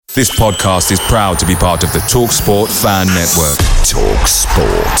This podcast is proud to be part of the TalkSport Fan Network.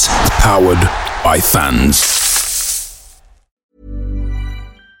 TalkSport. Powered by fans.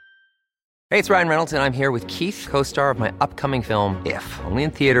 Hey, it's Ryan Reynolds, and I'm here with Keith, co-star of my upcoming film, If, only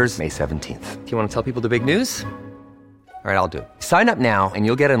in theaters May 17th. Do you want to tell people the big news? All right, I'll do it. Sign up now and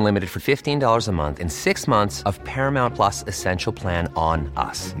you'll get unlimited for $15 a month and 6 months of Paramount Plus Essential Plan on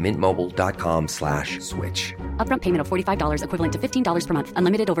us. MintMobile.com/switch. Upfront payment of $45 equivalent to $15 per month.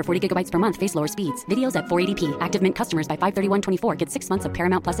 Unlimited over 40 gigabytes per month. Face lower speeds. Videos at 480p. Active Mint customers by 531.24 get 6 months of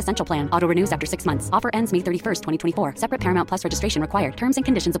Paramount Plus Essential Plan. Auto renews after 6 months. Offer ends May 31st, 2024. Separate Paramount Plus registration required. Terms and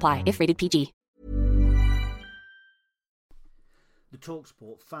conditions apply if rated PG. The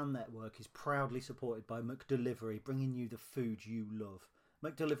TalkSport Fan Network is proudly supported by McDelivery, bringing you the food you love.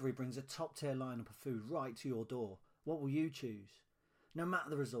 McDelivery brings a top-tier lineup of food right to your door. What will you choose? No matter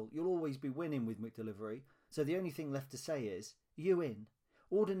the result, you'll always be winning with McDelivery, so the only thing left to say is, you in.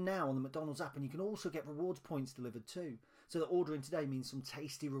 Order now on the McDonald's app and you can also get rewards points delivered too, so that ordering today means some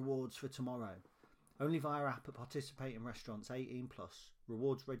tasty rewards for tomorrow. Only via app at participating restaurants 18+.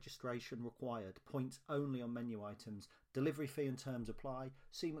 Rewards registration required. Points only on menu items. Delivery fee and terms apply.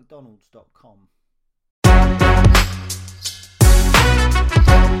 See mcdonalds.com.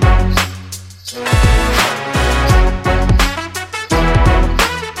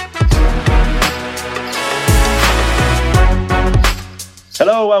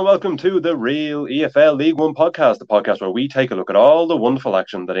 Hello and welcome to the Real EFL League One podcast, the podcast where we take a look at all the wonderful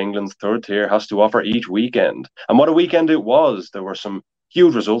action that England's third tier has to offer each weekend. And what a weekend it was. There were some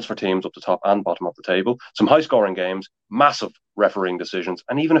huge results for teams up the top and bottom of the table, some high-scoring games, massive refereeing decisions,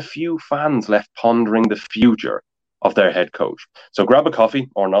 and even a few fans left pondering the future of their head coach. So grab a coffee,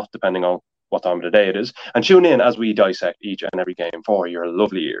 or not, depending on what time of the day it is, and tune in as we dissect each and every game for your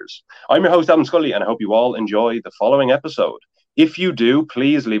lovely ears. I'm your host, Adam Scully, and I hope you all enjoy the following episode. If you do,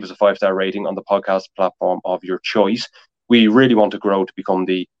 please leave us a 5-star rating on the podcast platform of your choice. We really want to grow to become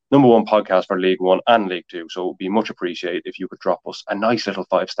the number one podcast for League One and League Two, so it would be much appreciated if you could drop us a nice little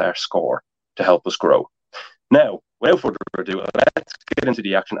 5-star score to help us grow. Now, without further ado, let's get into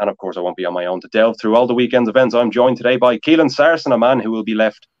the action, and of course I won't be on my own to delve through all the weekend's events. I'm joined today by Keelan Sarson, a man who will be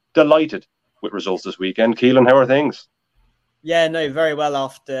left delighted with results this weekend. Keelan, how are things? Yeah, no, very well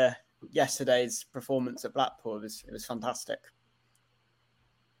after yesterday's performance at Blackpool. It was fantastic.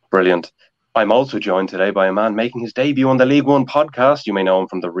 Brilliant. I'm also joined today by a man making his debut on the League One podcast. You may know him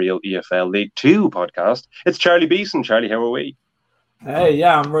from the Real EFL League Two podcast. It's Charlie Beeson. Charlie, how are we? Hey,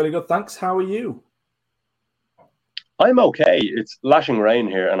 yeah, I'm really good. Thanks. How are you? I'm okay. It's lashing rain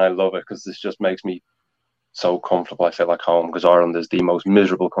here and I love it because this just makes me so comfortable. I feel like home because Ireland is the most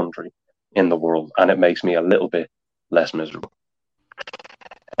miserable country in the world and it makes me a little bit less miserable.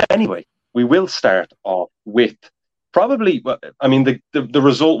 Anyway, we will start off with probably, I mean, the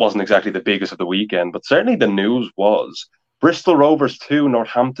result wasn't exactly the biggest of the weekend, but certainly the news was Bristol Rovers 2,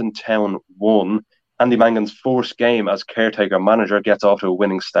 Northampton Town 1. Andy Mangan's first game as caretaker manager gets off to a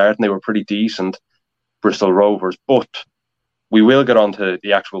winning start, and they were pretty decent, Bristol Rovers. But we will get on to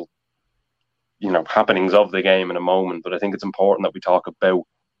the actual, happenings of the game in a moment. But I think it's important that we talk about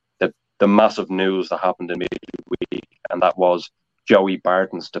the massive news that happened in midweek, and that was Joey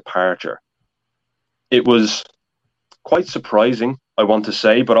Barton's departure. It was quite surprising, I want to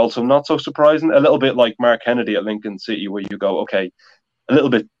say, but also not so surprising. A little bit like Mark Kennedy at Lincoln City, where you go, okay, a little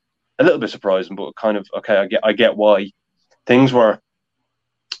bit surprising, but kind of okay. I get why I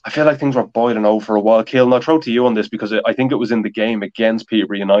feel like things were boiling over for a while. Keelan, I'll throw to you on this because I think it was in the game against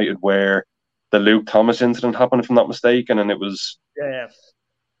Peterborough United where the Luke Thomas incident happened, if I'm not mistaken, and it was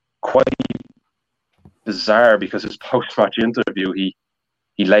quite bizarre because his post-match interview he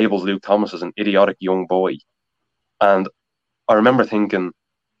labelled Luke Thomas as an idiotic young boy. And I remember thinking,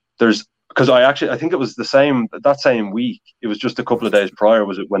 because I think it was that same week. It was just a couple of days prior.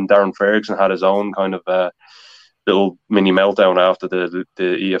 Was it when Darren Ferguson had his own kind of little mini meltdown after the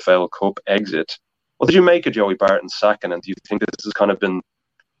EFL Cup exit? What did you make of Joey Barton's sacking? And do you think this has kind of been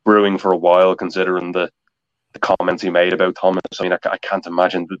brewing for a while, considering the comments he made about Thomas? I mean, I can't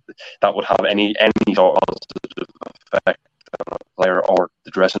imagine that would have any sort of positive effect on a player or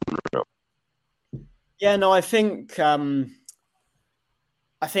the dressing room. Yeah, no, I think when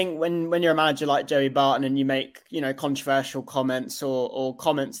you're a manager like Joey Barton and you make, controversial comments or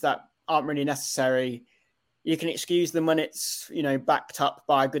comments that aren't really necessary, you can excuse them when it's, backed up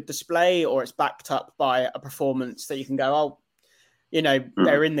by a good display or it's backed up by a performance that you can go,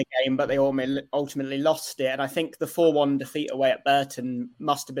 they're in the game, but they ultimately lost it. And I think the 4-1 defeat away at Burton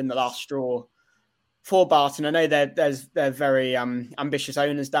must have been the last straw for Barton. I know they're very ambitious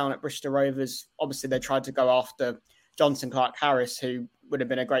owners down at Bristol Rovers. Obviously, they tried to go after Johnson Clark-Harris, who would have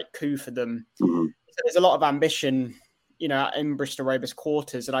been a great coup for them. Mm-hmm. So there's a lot of ambition, in Bristol Rovers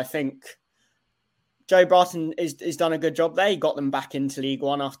quarters. And I think Joe Barton has done a good job there. He got them back into League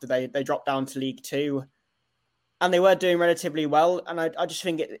One after they dropped down to League Two. And they were doing relatively well. And I just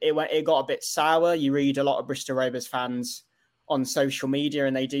think it got a bit sour. You read a lot of Bristol Rovers fans on social media,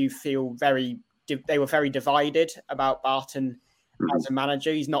 and they do feel they were very divided about Barton as a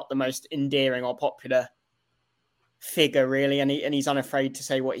manager. He's not the most endearing or popular figure, really, and he's unafraid to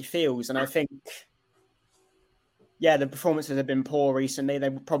say what he feels. And I think, the performances have been poor recently. They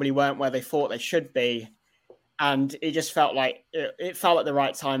probably weren't where they thought they should be, and it just felt like the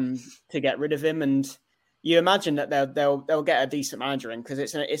right time to get rid of him. And you imagine that they'll get a decent manager in, because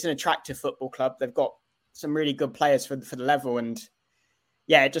it's an attractive football club. They've got some really good players for the level, and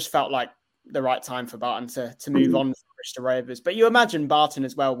it just felt like the right time for Barton to move on from Bristol Rovers. But you imagine Barton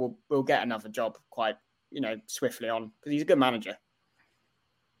as well will get another job quite swiftly on, because he's a good manager.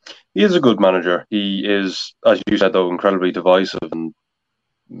 He is a good manager. He is, as you said, though, incredibly divisive, and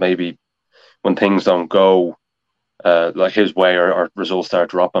maybe when things don't go like his way, or results start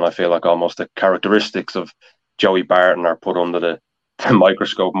dropping, I feel like almost the characteristics of Joey Barton are put under the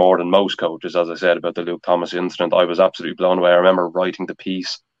microscope more than most coaches. As I said about the Luke Thomas incident, I was absolutely blown away. I remember writing the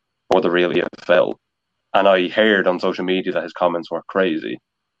piece for the Real EFL, and I heard on social media that his comments were crazy,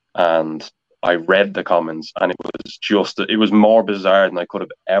 and I read the comments, and it was more bizarre than I could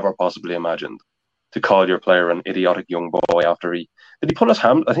have ever possibly imagined, to call your player an idiotic young boy after I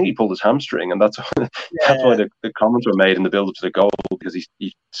think he pulled his hamstring, and that's that's why the comments were made in the build-up to the goal, because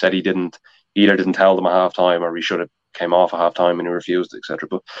he said he either didn't tell them at half-time, or he should have came off at half-time and he refused, etc.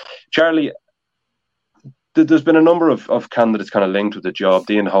 But Charlie, there's been a number of candidates kind of linked with the job.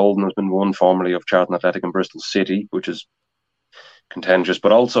 Dean Holden has been one, formerly of Charlton Athletic and Bristol City, which is contentious,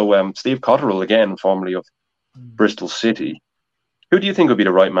 but also Steve Cotterill, again, formerly of Bristol City. Who do you think would be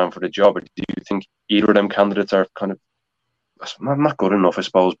the right man for the job? Or do you think either of them candidates are kind of not good enough, I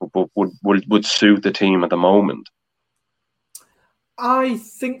suppose, but would suit the team at the moment? I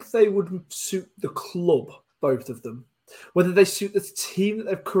think they would suit the club, both of them. Whether they suit the team that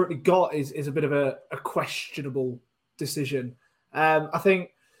they've currently got is a bit of a questionable decision. I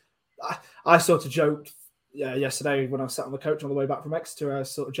think I sort of joked yesterday when I sat on the coach on the way back from Exeter. I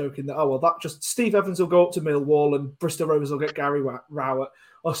was sort of joking that Steve Evans will go up to Millwall and Bristol Rovers will get Gary Rowett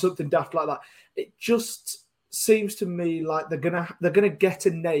or something daft like that. It just seems to me like they're gonna get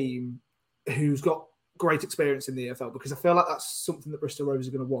a name who's got great experience in the EFL, because I feel like that's something that Bristol Rovers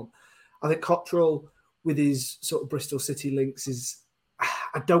are going to want. I think Cotterill, with his sort of Bristol City links,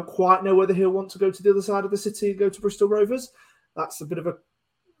 I don't quite know whether he'll want to go to the other side of the city and go to Bristol Rovers. That's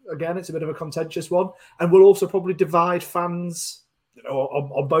it's a bit of a contentious one, and will also probably divide fans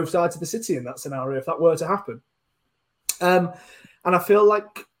on both sides of the city in that scenario, if that were to happen. And I feel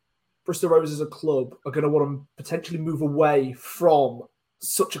like Bristol Rovers as a club are going to want to potentially move away from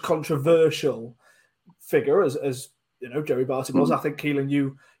such a controversial figure as Joey Barton was. I think, Keelan,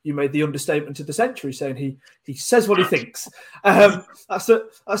 you made the understatement of the century, saying he says what he thinks. That's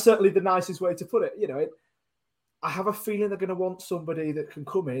certainly the nicest way to put it. I have a feeling they're going to want somebody that can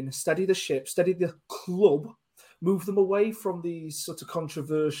come in, steady the ship, steady the club, move them away from these sort of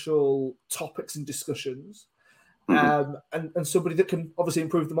controversial topics and discussions, and somebody that can obviously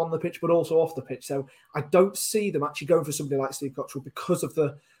improve them on the pitch, but also off the pitch. So I don't see them actually going for somebody like Steve Cotterill because of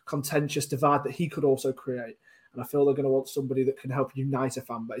the contentious divide that he could also create. And I feel they're going to want somebody that can help unite a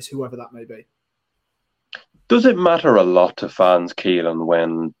fan base, whoever that may be. Does it matter a lot to fans, Keelan,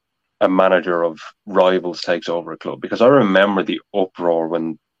 when a manager of rivals takes over a club? Because I remember the uproar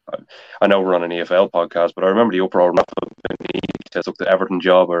when, I know we're on an EFL podcast, but I remember the uproar when Benitez took the Everton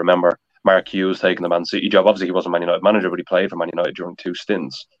job. I remember Mark Hughes taking the Man City job. Obviously, he wasn't Man United manager, but he played for Man United during 2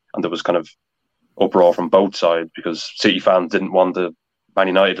 stints. And there was kind of uproar from both sides because City fans didn't want the Man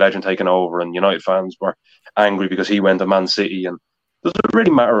United legend taking over, and United fans were angry because he went to Man City. And does it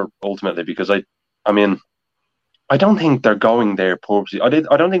really matter ultimately? Because I don't think they're going there purposely. I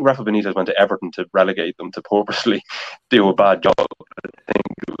don't think Rafa Benitez went to Everton to relegate them, to purposely do a bad job. I think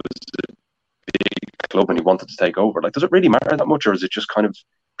it was a big club and he wanted to take over. Like, does it really matter that much, or is it just kind of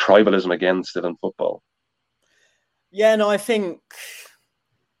tribalism again still in football? Yeah, no, I think,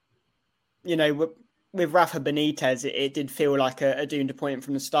 with Rafa Benitez, it did feel like a doomed appointment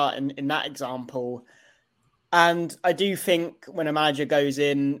from the start in that example. And I do think when a manager goes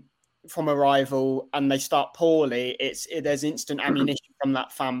in from a rival and they start poorly, there's instant ammunition from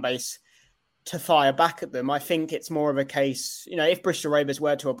that fan base to fire back at them. I think it's more of a case, if Bristol Rovers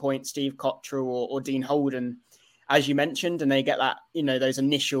were to appoint Steve Cotterill or Dean Holden, as you mentioned, and they get that, those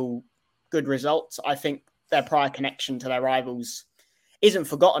initial good results, I think their prior connection to their rivals isn't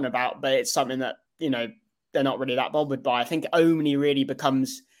forgotten about, but it's something that, they're not really that bothered by. I think it only really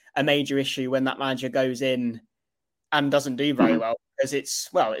becomes a major issue when that manager goes in and doesn't do very well, because it's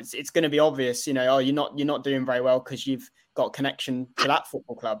going to be obvious, you're not doing very well because you've got a connection to that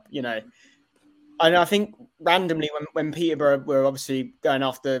football club, And I think randomly when Peterborough were obviously going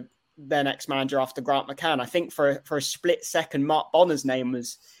after their next manager after Grant McCann, I think for a split second, Mark Bonner's name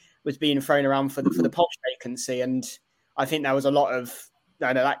was being thrown around for the Posh vacancy, and I think there was a lot of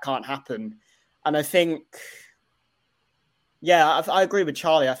no, that can't happen. And I think, I agree with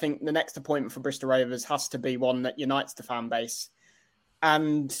Charlie. I think the next appointment for Bristol Rovers has to be one that unites the fan base.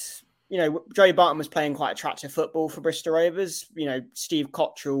 And, Joey Barton was playing quite attractive football for Bristol Rovers. Steve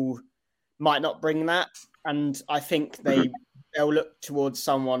Cottrell might not bring that. And I think they'll look towards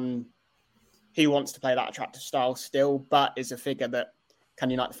someone who wants to play that attractive style still, but is a figure that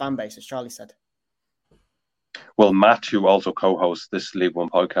can unite the fan base, as Charlie said. Well, Matt, who also co-hosts this League One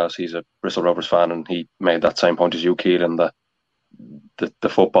podcast, he's a Bristol Rovers fan, and he made that same point as you, Keelan, that the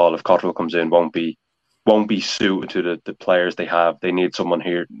football, if Cottrell comes in, won't be suited to the players they have. They need someone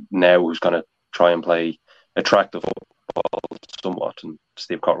here now who's going to try and play attractive football somewhat. And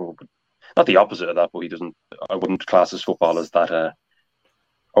Steve Cottrell, not the opposite of that, but I wouldn't class his football as that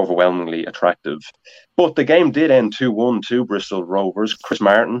overwhelmingly attractive. But the game did end 2-1 to Bristol Rovers. Chris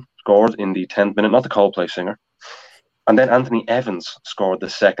Martin scored in the 10th minute, not the Coldplay singer. And then Anthony Evans scored the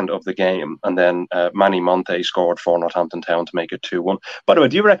second of the game. And then Manny Monte scored for Northampton Town to make it 2-1. By the way,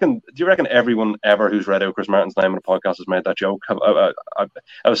 do you reckon everyone ever who's read out Chris Martin's name in a podcast has made that joke?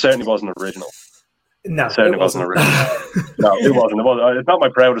 I certainly wasn't original. No, it certainly wasn't original. No, it wasn't. It's not my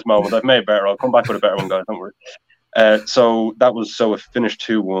proudest moment. I've made better. I'll come back with a better one, guys. Don't worry. So it finished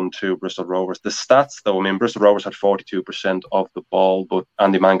 2-1 to Bristol Rovers. The stats, though, Bristol Rovers had 42% of the ball, but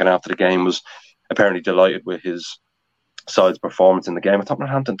Andy Mangan after the game was apparently delighted with his side's performance in the game. I thought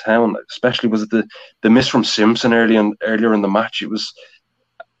Northampton Town, especially, was it the miss from Simpson earlier in the match?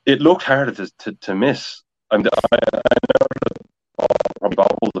 It looked harder to miss. I know the ball probably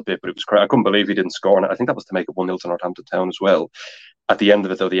bobbled a bit, but it was crazy. I couldn't believe he didn't score, and I think that was to make it 1-0 to Northampton Town as well. At the end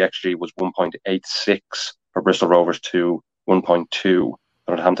of it, though, the XG was 1.86 for Bristol Rovers to 1.2 for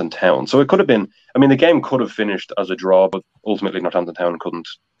Northampton Town. So it could have been, the game could have finished as a draw, but ultimately Northampton Town couldn't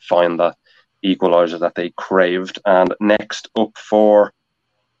find that equaliser that they craved. And next up for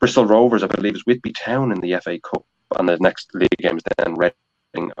Bristol Rovers, I believe, is Whitby Town in the FA Cup. And the next league game is then Reading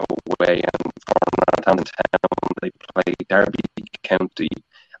away. And for Northampton Town, they play Derby County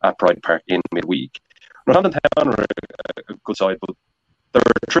at Pride Park in midweek. Northampton Town are a good side, but they're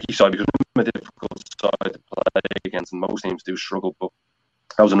a tricky side because they're a difficult side to play against, and most teams do struggle. But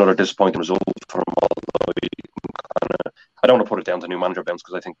that was another disappointing result for them. Although I don't want to put it down to new manager bounce,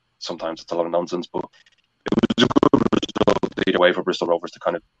 because I think sometimes it's a lot of nonsense. But it was a good result either way for Bristol Rovers to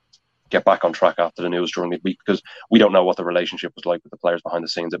kind of get back on track after the news during midweek, because we don't know what the relationship was like with the players behind the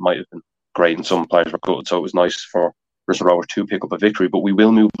scenes. It might have been great, and some players were good, so it was nice for Bristol Rovers to pick up a victory. But we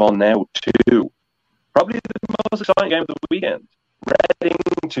will move on now to probably the most exciting game of the weekend. Reading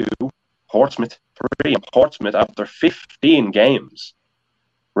 2, Portsmouth 3. And Portsmouth, after 15 games,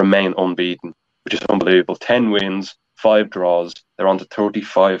 remain unbeaten, which is unbelievable. 10 wins, 5 draws. They're on to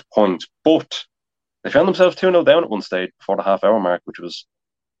 35 points. But they found themselves 2-0 down at one stage before the half-hour mark, which was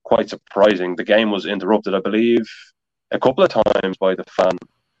quite surprising. The game was interrupted, I believe, a couple of times by the fan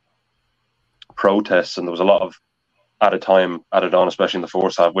protests, and there was a lot of added time added on, especially in the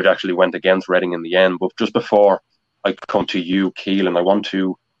first half, which actually went against Reading in the end. But just before I come to you, Keelan, I want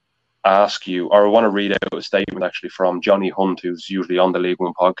to ask you, or I want to read out a statement actually from Johnny Hunt, who's usually on the League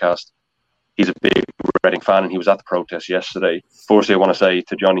One podcast. He's a big Reading fan, and he was at the protest yesterday. Firstly, I want to say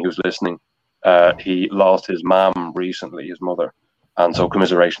to Johnny, who's listening, he lost his mum recently, his mother. And so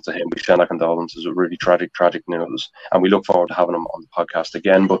commiseration to him. We send our condolences. A really tragic news. And we look forward to having him on the podcast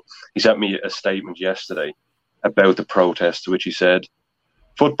again. But he sent me a statement yesterday about the protest, to which he said,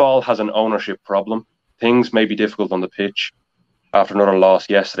 "Football has an ownership problem. Things may be difficult on the pitch after another loss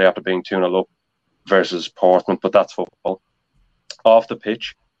yesterday after being 2-0 up versus Portsmouth, but that's football. Off the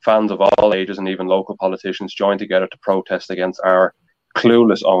pitch, fans of all ages and even local politicians joined together to protest against our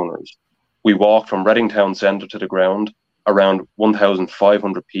clueless owners. We walked from Reading Town Centre to the ground, around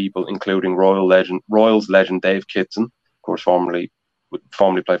 1,500 people, including Royals legend Dave Kitson, of course, formerly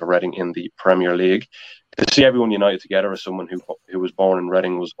played for Reading in the Premier League. To see everyone united together as someone who was born in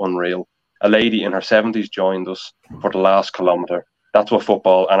Reading was unreal. A lady in her 70s joined us for the last kilometre. That's what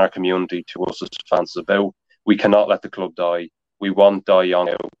football and our community to us as fans is about. We cannot let the club die. We won't die young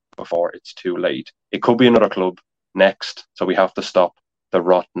before it's too late. It could be another club next, so we have to stop the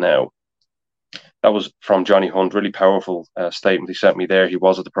rot now." that was from Johnny Hunt. Really powerful statement he sent me there. He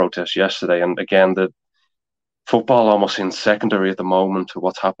was at the protest yesterday. And again, the football almost in secondary at the moment to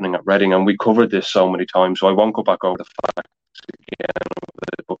what's happening at Reading. And we covered this so many times, so I won't go back over the facts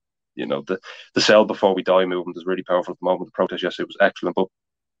again. But, you know, the sell before we die movement is really powerful at the moment. The protest yesterday was excellent. But,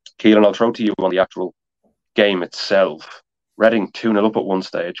 Keelan, I'll throw to you on the actual game itself. Reading 2-0 up at one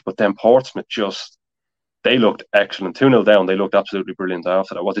stage, but then Portsmouth they looked excellent. 2-0 down, they looked absolutely brilliant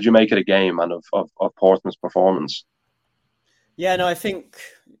after that. What did you make of the game and of Portsmouth's performance? Yeah, no, I think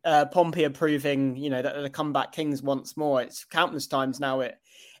Pompey are proving, that they're the comeback kings once more. It's countless times now it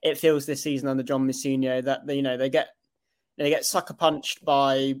feels this season under John Mousinho that they get sucker punched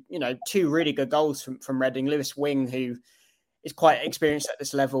by two really good goals from Reading. Lewis Wing, who is quite experienced at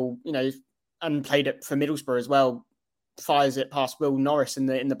this level, and played it for Middlesbrough as well, fires it past Will Norris in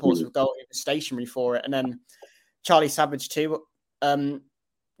the Portsmouth goal. He was stationary for it, and then Charlie Savage too. A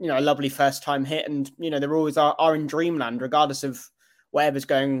lovely first time hit, and they're always are in dreamland, regardless of whatever's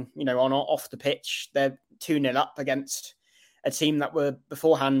going on or off the pitch. They're 2-0 up against a team that were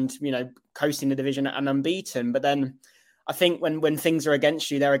beforehand coasting the division and unbeaten. But then I think when things are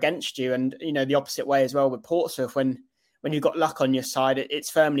against you, they're against you, and the opposite way as well with Portsmouth. When you've got luck on your side,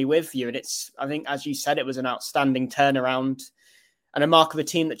 it's firmly with you. And I think, as you said, it was an outstanding turnaround and a mark of a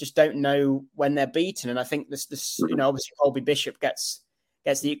team that just don't know when they're beaten. And I think this obviously Colby Bishop gets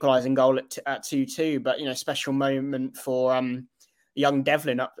the equalising goal at 2-2, but special moment for young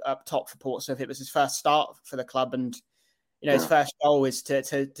Devlin up top for Portsmouth. It was his first start for the club, and his first goal is to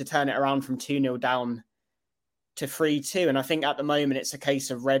turn it around from 2-0 down to 3-2. And I think at the moment it's a case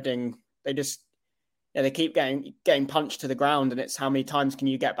of Reading. They just they keep getting punched to the ground, and it's how many times can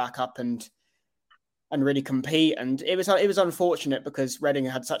you get back up and really compete. And it was unfortunate because Reading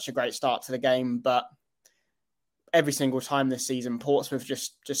had such a great start to the game, but every single time this season, Portsmouth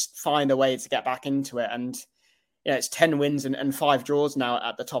just find a way to get back into it. And it's 10 wins and 5 draws now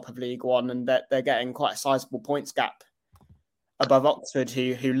at the top of League One, and they're getting quite a sizable points gap above Oxford,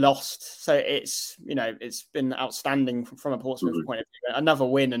 who lost. So it's been outstanding from a Portsmouth point of view. Another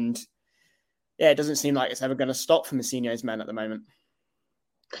win, and it doesn't seem like it's ever going to stop for Mousinho's men at the moment.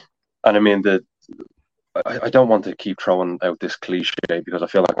 And I mean, I don't want to keep throwing out this cliche because I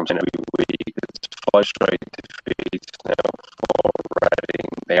feel like I'm saying every week. It's 5 straight defeats now for Reading.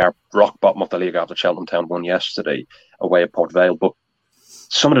 They are rock bottom of the league after Cheltenham Town won yesterday away at Port Vale. But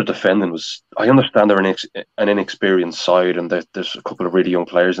some of the defending I understand they're an inexperienced side, and there's a couple of really young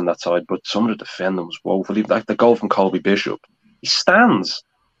players in that side, but some of the defending was woeful. Like the goal from Colby Bishop, he stands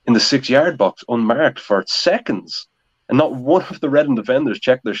in the 6-yard box unmarked for seconds, and not one of the Reading defenders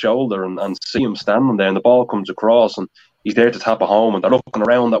checked their shoulder and see him standing there, and the ball comes across and he's there to tap it home, and they're looking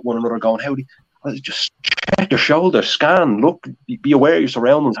around at one another going, just check your shoulder, scan, look, be aware of your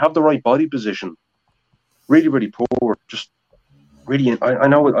surroundings, have the right body position. Really, really poor. Just really, I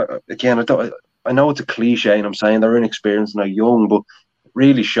know, again, I know it's a cliche, and I'm saying they're inexperienced and they're young, but it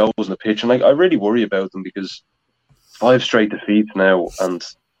really shows in the pitch, and I really worry about them because 5 straight defeats now, and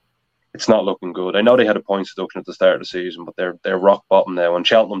it's not looking good. I know they had a points deduction at the start of the season, but they're rock bottom now. And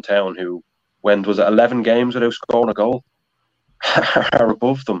Cheltenham Town, who went 11 games without scoring a goal, are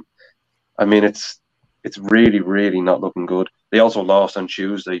above them. I mean, it's really, really not looking good. They also lost on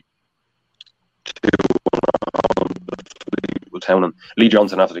Tuesday to Town, and Lee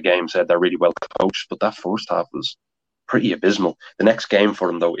Johnson after the game said they're really well coached, but that first half was pretty abysmal. The next game for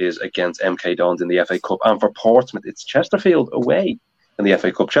them, though, is against MK Dons in the FA Cup, and for Portsmouth, it's Chesterfield away in the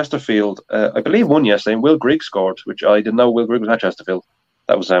FA Cup. Chesterfield, I believe, won yesterday, and Will Grigg scored, which I didn't know Will Grigg was at Chesterfield.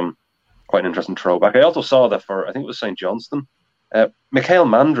 That was quite an interesting throwback. I also saw that for, I think it was St Johnstone, Mikhail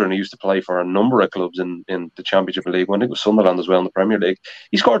Mandrin, who used to play for a number of clubs in the Championship League, I think it was Sunderland as well in the Premier League,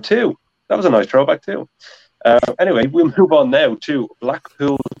 he scored 2. That was a nice throwback too. Anyway, we'll move on now to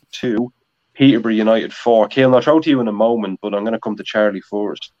Blackpool 2, Peterborough United 4. Keelan, I'll throw to you in a moment, but I'm going to come to Charlie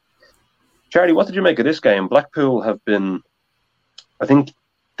first. Charlie, what did you make of this game? Blackpool have been, I think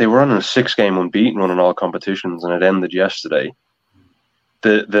they were on a 6-game unbeaten run in all competitions, and it ended yesterday.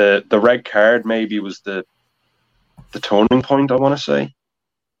 The red card maybe was the turning point, I want to say.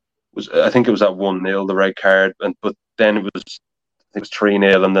 I think it was at 1-0, the red card, but then it was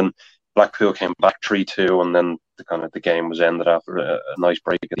 3-0, and then Blackpool came back 3-2, and then the game was ended after a nice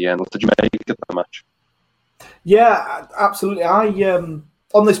break at the end. What did you make of the match? Yeah, absolutely. I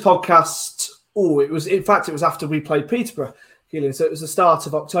on this podcast, it was after we played Peterborough, Keelan, so it was the start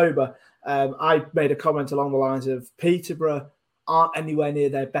of October. I made a comment along the lines of Peterborough aren't anywhere near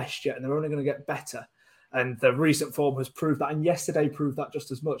their best yet, and they're only going to get better. And the recent form has proved that, and yesterday proved that just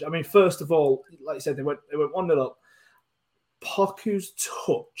as much. I mean, first of all, like you said, they went 1-0 up. Poku's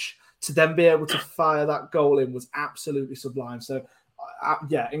touch to then be able to fire that goal in was absolutely sublime. So,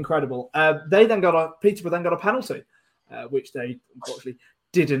 yeah, incredible. Peterborough then got a penalty, which they unfortunately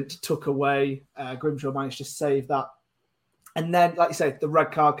didn't tuck away. Grimshaw managed to save that. And then, like you say, the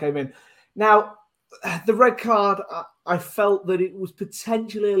red card came in. Now, the red card, I felt that it was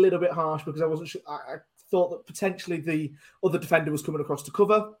potentially a little bit harsh because I wasn't sure. I thought that potentially the other defender was coming across to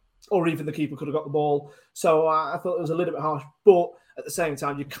cover, or even the keeper could have got the ball. So I thought it was a little bit harsh. But at the same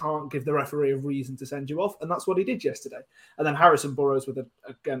time, you can't give the referee a reason to send you off. And that's what he did yesterday. And then Harrison Burrows with, a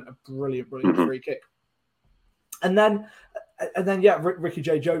brilliant free kick. And then, Ricky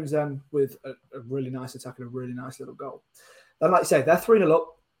J. Jones then with a really nice attack and a really nice little goal. Then, like you say, they're 3-0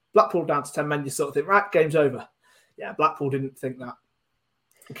 up. Blackpool down to 10 men. You sort of think, right, game's over. Yeah, Blackpool didn't think that.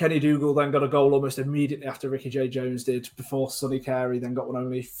 Kenny Dougal then got a goal almost immediately after Ricky J. Jones did, before Sonny Carey then got one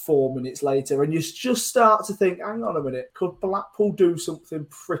only 4 minutes later. And you just start to think, hang on a minute, could Blackpool do something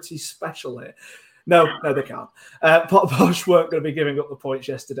pretty special here? No, they can't. Posh weren't going to be giving up the points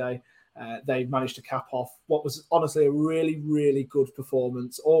yesterday. They managed to cap off what was honestly a really, really good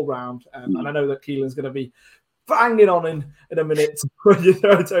performance all round. And I know that Keelan's going to be banging on in a minute when you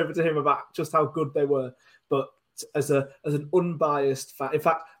throw it over to him about just how good they were. But as an unbiased fan, in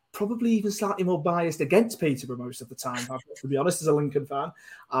fact, probably even slightly more biased against Peterborough most of the time, to be honest, as a Lincoln fan,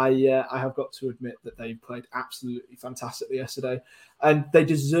 I have got to admit that they played absolutely fantastically yesterday, and they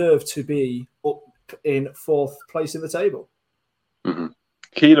deserve to be up in 4th place in the table. Mm-hmm.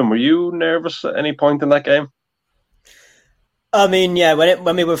 Keelan, were you nervous at any point in that game? I mean, yeah,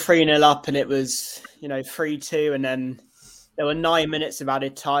 when we were 3-0 up and it was 3-2, and then there were 9 minutes of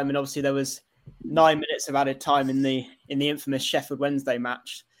added time, and obviously there was 9 minutes of added time in the infamous Sheffield Wednesday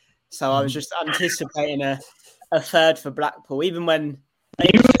match. So I was just anticipating a third for Blackpool, even when I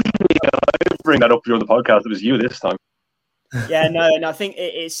bring that up during the podcast. It was you this time. Yeah, no, and I think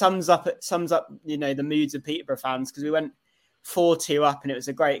it sums up the moods of Peterborough fans, because we went 4-2 up and it was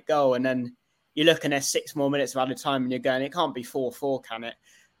a great goal, and then you look and there's 6 more minutes of added time and you're going, it can't be 4-4, can it?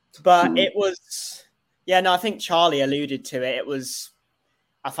 But it was, I think Charlie alluded to it. It was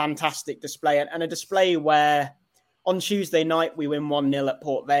a fantastic display, and a display where on Tuesday night we win 1-0 at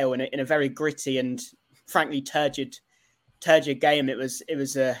Port Vale in a very gritty and frankly turgid game. It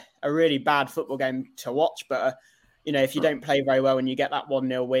was a really bad football game to watch, but if you don't play very well and you get that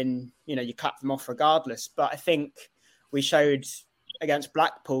 1-0 win, you clap them off regardless. But I think we showed against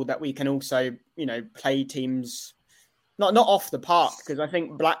Blackpool that we can also, play teams not off the park, because I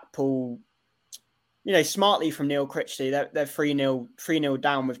think Blackpool, smartly from Neil Critchley, they're 3-0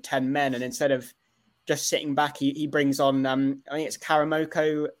 down with 10 men, and instead of just sitting back, he brings on I think it's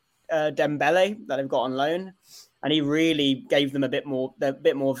Karamoko Dembele that they've got on loan, and he really gave them a bit more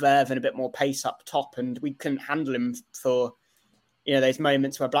verve and a bit more pace up top, and we couldn't handle him for those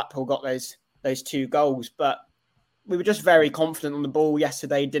moments where Blackpool got those 2 goals. But we were just very confident on the ball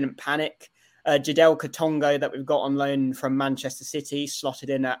yesterday, didn't panic. Jadel Katongo that we've got on loan from Manchester City slotted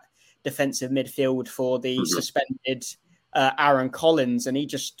in at defensive midfield for the suspended Aaron Collins, and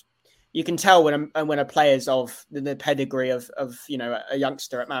you can tell when a player's of the pedigree of a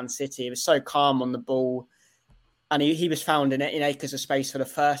youngster at Man City. He was so calm on the ball, and he was found in acres of space for the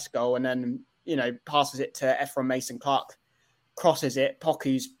first goal, and then passes it to Ephron Mason-Clark, crosses it.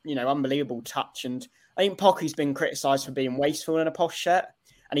 Poku's unbelievable touch, and I think Poku's been criticised for being wasteful in a Posh shirt,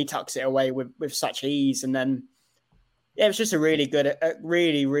 and he tucks it away with such ease. And then it was just a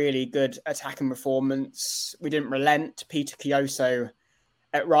really, really good attacking performance. We didn't relent. Peter Kioso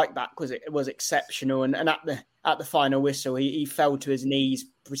at right back was exceptional, and at the final whistle, he fell to his knees,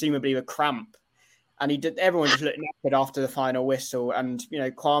 presumably with cramp, and everyone just looked knackered after the final whistle. And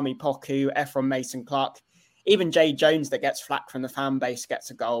Kwame Poku, Ephron Mason-Clark, even Jay Jones that gets flack from the fan base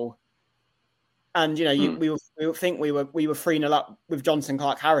gets a goal. And we think we were 3-0 up with Johnson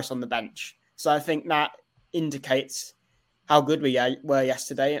Clark-Harris on the bench. So I think that indicates how good we were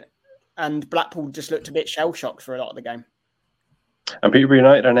yesterday. And Blackpool just looked a bit shell-shocked for a lot of the game. And Peterborough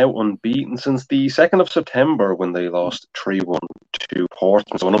United are now unbeaten since the 2nd of September, when they lost 3-1 to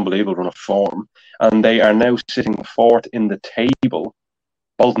Portsmouth. So an unbelievable run of form. And they are now sitting 4th in the table.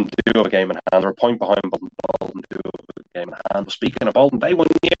 Bolton do have a game in hand. They're a point behind Bolton. Bolton do have a game in hand. Speaking of Bolton, they won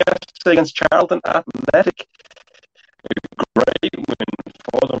yesterday against Charlton Athletic. A great win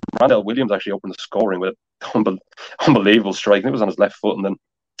for them. Randall Williams actually opened the scoring with an unbelievable strike. It was on his left foot, and then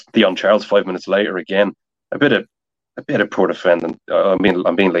Dion Charles 5 minutes later again. A bit of poor defending. I'm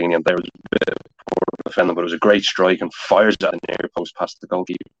being lenient there. It was a bit of poor defending, but it was a great strike and fires at the near post past the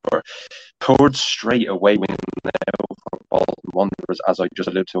goalkeeper. Third straight away win now for Bolton Wanderers, as I just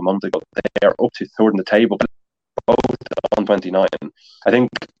alluded to a month ago. They are up to 3rd in the table, both on 29. I think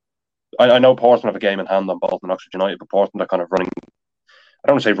I know Portsmouth have a game in hand on Bolton and Oxford United, but Portsmouth are kind of running. I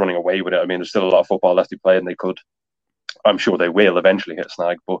don't want to say running away with it. I mean, there's still a lot of football left to play, and they could. I'm sure they will eventually hit a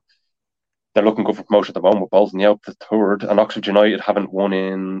snag, but they're looking good for promotion at the moment. Bolton out the third, and Oxford United haven't won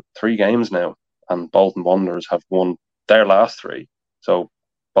in 3 games now, and Bolton Wanderers have won their last 3. So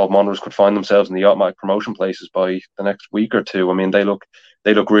Bolton Wanderers could find themselves in the automatic promotion places by the next week or two. I mean, they look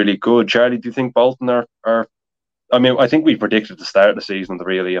really good. Charlie, do you think Bolton are? I mean, I think we predicted at the start of the season, the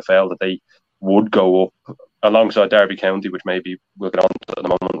real EFL, that they would go up alongside Derby County, which maybe we'll get on to at the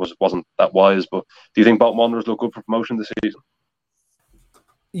moment wasn't that wise. But do you think Bolton Wanderers look good for promotion this season?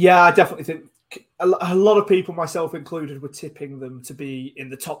 Yeah, I definitely think a lot of people, myself included, were tipping them to be in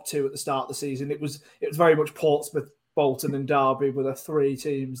the top 2 at the start of the season. It was very much Portsmouth, Bolton, and Derby were the 3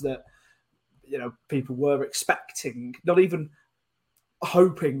 teams that people were expecting, not even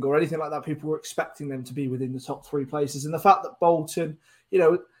hoping or anything like that. People were expecting them to be within the top 3 places, and the fact that Bolton,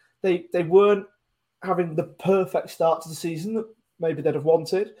 they weren't having the perfect start to the season that maybe they'd have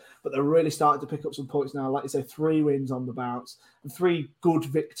wanted, but they're really starting to pick up some points now. Like you say, 3 wins on the bounce and 3 good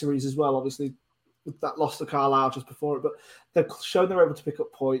victories as well. Obviously, with that loss to Carlisle just before it, but they've shown they're able to pick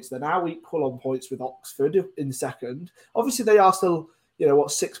up points. They're now equal on points with Oxford in second. Obviously, they are still,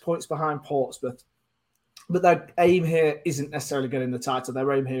 6 points behind Portsmouth, but their aim here isn't necessarily getting the title.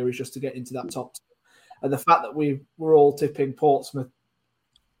 Their aim here is just to get into that top 2. And the fact that we're all tipping Portsmouth,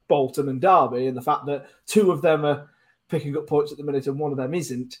 Bolton and Derby, and the fact that 2 of them are picking up points at the minute and 1 of them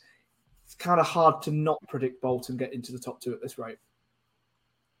isn't, it's kind of hard to not predict Bolton get into the top 2 at this rate.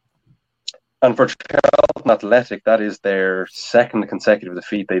 And for Charlton Athletic, that is their 2nd consecutive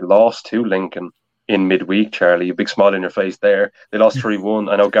defeat. They lost to Lincoln in midweek, Charlie. A big smile on your face there. They lost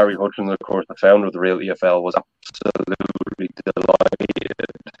 3-1. I know Gary Hutchins, of course, the founder of the real EFL, was absolutely delighted.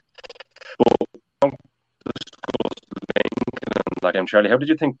 But that game, Charlie, how did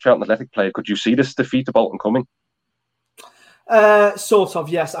you think Charlton Athletic played? Could you see this defeat to Bolton coming? Sort of,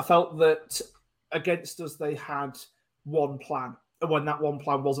 yes. I felt that against us, they had one plan. And when that one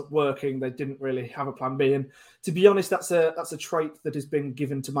plan wasn't working, they didn't really have a plan B. And to be honest, that's a trait that has been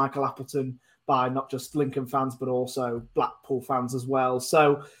given to Michael Appleton by not just Lincoln fans, but also Blackpool fans as well.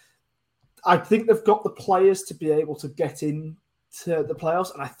 So I think they've got the players to be able to get into the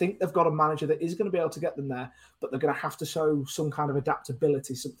playoffs. And I think they've got a manager that is going to be able to get them there, but they're going to have to show some kind of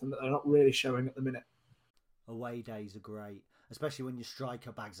adaptability, something that they're not really showing at the minute. Away days are great, especially when your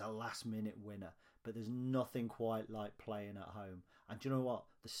striker bag's a last-minute winner. But there's nothing quite like playing at home. And do you know what?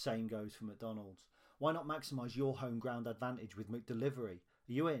 The same goes for McDonald's. Why not maximise your home ground advantage with McDelivery?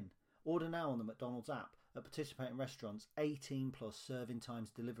 Are you in? Order now on the McDonald's app. At participating restaurants, 18 plus serving times,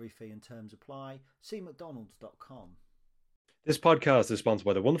 delivery fee and terms apply. See mcdonalds.com. This podcast is sponsored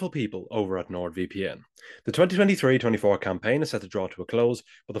by the wonderful people over at NordVPN. The 2023-24 campaign is set to draw to a close,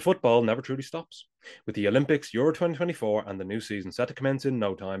 but the football never truly stops. With the Olympics, Euro 2024 and the new season set to commence in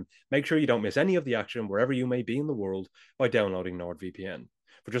no time, make sure you don't miss any of the action wherever you may be in the world by downloading NordVPN.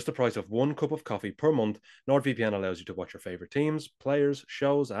 For just the price of 1 cup of coffee per month, NordVPN allows you to watch your favourite teams, players,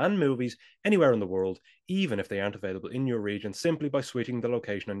 shows and movies anywhere in the world, even if they aren't available in your region, simply by switching the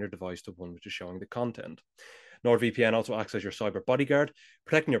location on your device to one which is showing the content. NordVPN also acts as your cyber bodyguard,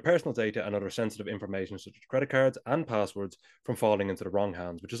 protecting your personal data and other sensitive information such as credit cards and passwords from falling into the wrong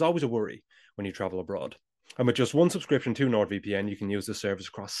hands, which is always a worry when you travel abroad. And with just 1 subscription to NordVPN, you can use this service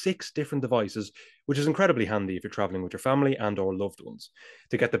across 6 different devices, which is incredibly handy if you're traveling with your family and or loved ones.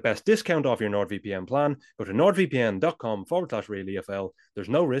 To get the best discount off your NordVPN plan, go to nordvpn.com/realefl. There's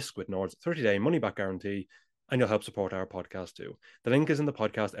no risk with Nord's 30-day money-back guarantee, and you'll help support our podcast too. The link is in the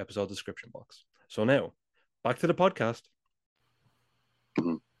podcast episode description box. So now, back to the podcast.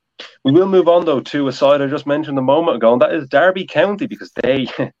 We will move on, though, to a side I just mentioned a moment ago, and that is Derby County, because they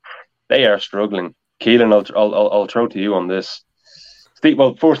are struggling. Keelan, I'll throw to you on this.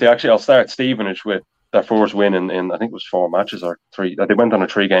 Well, firstly, actually, I'll start Stevenage with their first win in I think it was 4 matches or 3. They went on a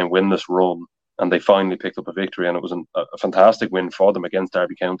 3-game winless run, and they finally picked up a victory, and it was a fantastic win for them against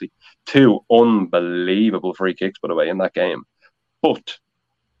Derby County. 2 unbelievable free kicks, by the way, in that game. But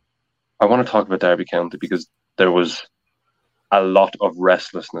I want to talk about Derby County because there was a lot of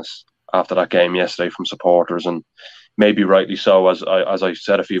restlessness after that game yesterday from supporters, and maybe rightly so. As I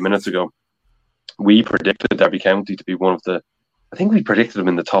said a few minutes ago, we predicted Derby County to be one of the, I think we predicted them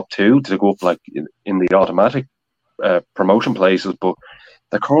in the top 2 to go up like in the automatic promotion places, but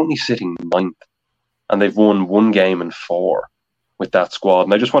they're currently sitting 9th, and they've won 1 game in 4 with that squad.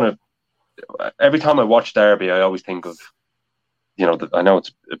 And I just want to, every time I watch Derby, I always think of I know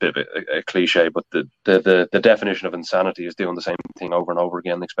it's a bit of a cliche, but the definition of insanity is doing the same thing over and over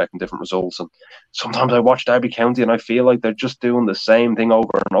again, expecting different results. And sometimes I watch Derby County and I feel like they're just doing the same thing over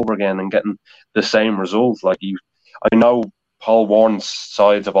and over again and getting the same results. I know Paul Warren's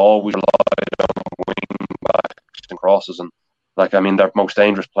sides have always relied on wing backs and crosses, and their most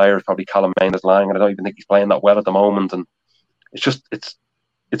dangerous player is probably Callum Maynard-Lang, and I don't even think he's playing that well at the moment. And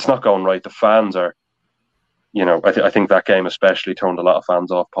it's not going right. The fans are, I think that game especially turned a lot of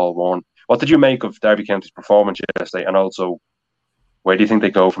fans off Paul Warren. What did you make of Derby County's performance yesterday, and also where do you think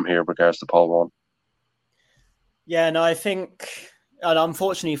they go from here in regards to Paul Warren? Yeah, no, I think, and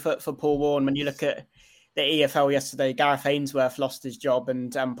unfortunately for Paul Warren, when you look at the EFL yesterday, Gareth Ainsworth lost his job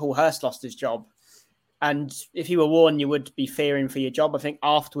and Paul Hurst lost his job. And if you were Warren, you would be fearing for your job. I think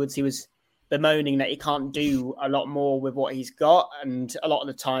afterwards he was bemoaning that he can't do a lot more with what he's got. And a lot of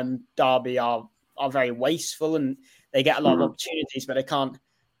the time, Derby are very wasteful and they get a lot of opportunities, but they can't,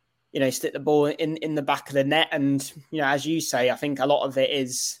 stick the ball in the back of the net. And, as you say, I think a lot of it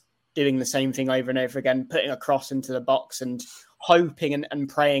is doing the same thing over and over again, putting a cross into the box and hoping and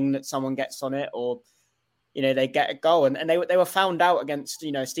praying that someone gets on it or, they get a goal. And they were found out against,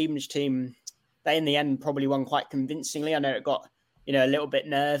 Stevenage team. They, in the end, probably won quite convincingly. I know it got, a little bit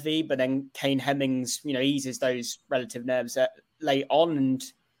nervy, but then Kane Hemmings, eases those relative nerves late on.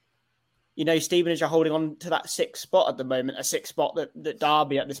 And, Stevenage are holding on to that sixth spot at the moment, a sixth spot that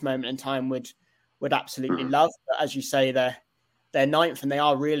Derby at this moment in time would absolutely love. But as you say, they're ninth and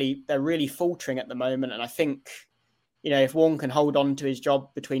they're really faltering at the moment. And I think, if Warren can hold on to his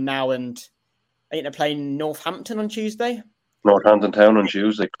job between now and, I think they're playing Northampton on Tuesday. Northampton Town on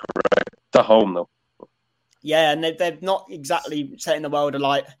Tuesday, correct. It's at home, though. Yeah, and they're not exactly setting the world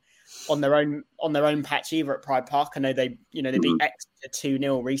alight on their own patch either at Pride Park. I know they beat Exeter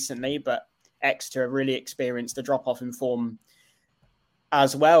 2-0 recently, but Exeter have really experienced a drop-off in form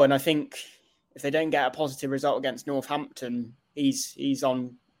as well. And I think if they don't get a positive result against Northampton, he's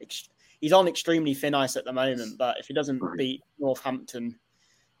on extremely thin ice at the moment. But if he doesn't beat Northampton,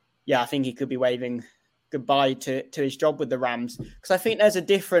 I think he could be waving goodbye to his job with the Rams, because I think there's a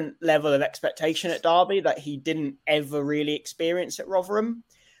different level of expectation at Derby that he didn't ever really experience at Rotherham.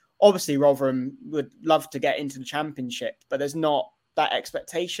 Obviously, Rotherham would love to get into the Championship, but there's not that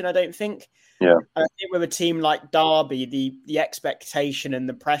expectation, I don't think. Yeah. And I think with a team like Derby, the expectation and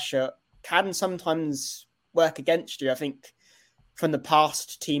the pressure can sometimes work against you. I think from the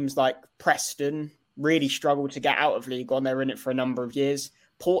past, teams like Preston really struggled to get out of League One. They were in it for a number of years.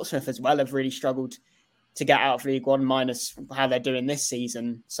 Portsmouth as well have really struggled to get out of League One, minus how they're doing this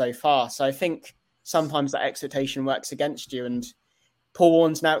season so far. So I think sometimes that expectation works against you, and Paul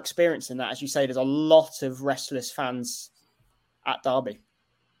Warren's now experiencing that. As you say, there's a lot of restless fans at Derby.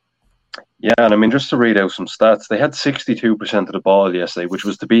 Yeah, and just to read out some stats, they had 62% of the ball yesterday, which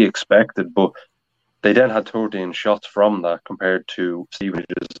was to be expected, but they then had 13 shots from that compared to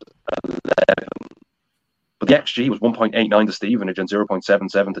Stevenage's 11. But the XG was 1.89 to Stevenage and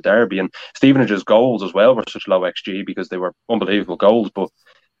 0.77 to Derby. And Stevenage's goals as well were such low XG because they were unbelievable goals. But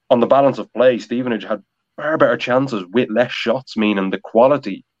on the balance of play, Stevenage had far better chances with less shots, meaning the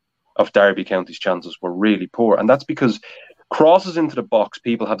quality of Derby County's chances were really poor. And that's because crosses into the box,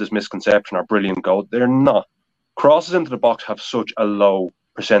 people have this misconception, are brilliant goals. They're not. Crosses into the box have such a low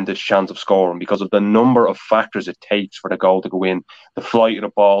percentage chance of scoring because of the number of factors it takes for the goal to go in. The flight of the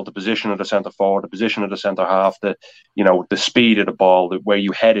ball, the position of the centre forward, the position of the centre half, the speed of the ball, where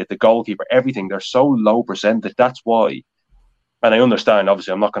you head it, the goalkeeper, everything. They're so low percentage. That's why. And I understand,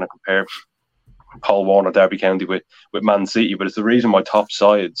 obviously, I'm not going to compare Paul Warren or Derby County with Man City, but it's the reason why top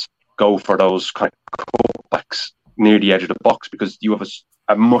sides go for those kind of cutbacks near the edge of the box, because you have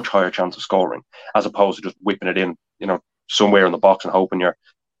a much higher chance of scoring as opposed to just whipping it in, somewhere in the box and hoping your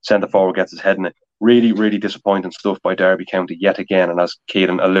centre forward gets his head in it. Really, really disappointing stuff by Derby County yet again. And as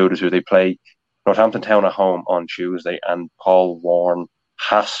Kieran alluded to, they play Northampton Town at home on Tuesday, and Paul Warren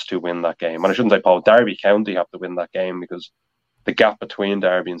has to win that game. And I shouldn't say Paul, Derby County have to win that game, because the gap between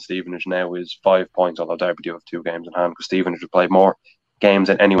Derby and Stevenage now is 5 points, although Derby do have 2 games in hand because Stevenage have played more games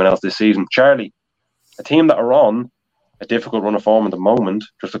than anyone else this season. Charlie, a team that are on a difficult run of form at the moment,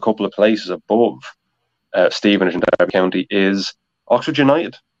 just a couple of places above Stevenage and Derby County, is Oxford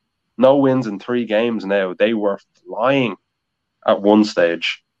United. No wins in 3 games now. They were flying at one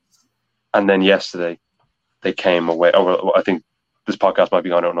stage, and then yesterday they came away. I think this podcast might be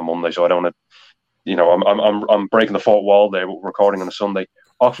going out on a Monday, so I don't want to. I'm breaking the fourth wall there, but we're recording on a Sunday.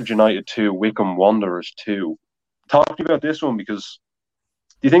 Oxford United 2, Wycombe Wanderers 2. Talk to me about this one, because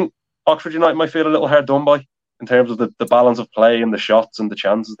do you think Oxford United might feel a little hard done by in terms of the balance of play and the shots and the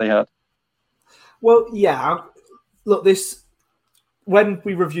chances they had? Well, yeah. Look, this when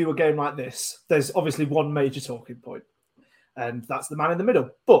we review a game like this, there's obviously one major talking point, and that's the man in the middle.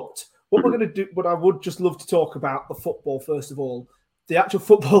 But what we're going to do, what I would just love to talk about the football first of all, the actual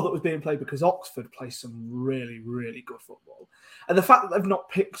football that was being played, because Oxford play some really, really good football, and the fact that they've not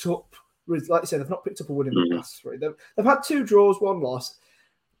picked up, like I said, they've not picked up a win in the past three. They've had 2 draws, 1 loss.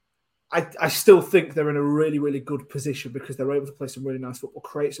 I still think they're in a really, really good position because they're able to play some really nice football,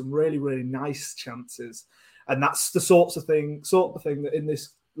 create some really, really nice chances. And that's the sort of thing that in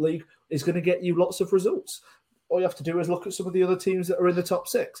this league is going to get you lots of results. All you have to do is look at some of the other teams that are in the top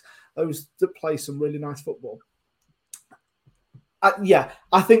 6, those that play some really nice football. I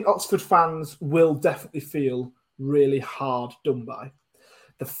think Oxford fans will definitely feel really hard done by.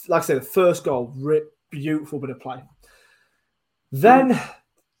 Like I say, the first goal, beautiful bit of play. Then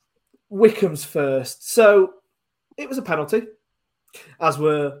Wycombe's first. So it was a penalty, as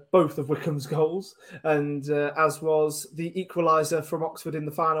were both of Wycombe's goals, and as was the equaliser from Oxford in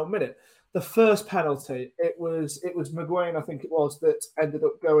the final minute. The first penalty, it was McGuane, I think it was, that ended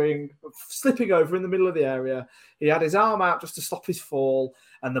up slipping over in the middle of the area. He had his arm out just to stop his fall,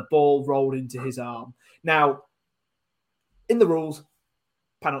 and the ball rolled into his arm. Now, in the rules,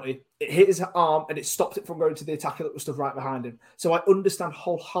 penalty, it hit his arm and it stopped it from going to the attacker that was stood right behind him. So I understand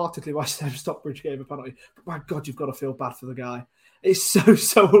wholeheartedly why Sam Stockbridge gave a penalty. But my God, you've got to feel bad for the guy. It's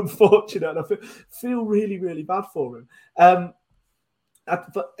so unfortunate. And I feel really, really bad for him.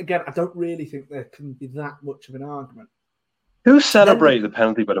 But again, I don't really think there can be that much of an argument. Who celebrated the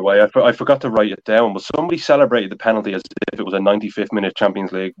penalty, by the way? I forgot to write it down, but somebody celebrated the penalty as if it was a 95th minute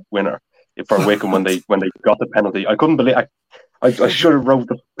Champions League winner for Wycombe when they got the penalty. I couldn't believe I should have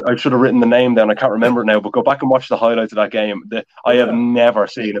written the name down. I can't remember it now, but go back and watch the highlights of that game. I have never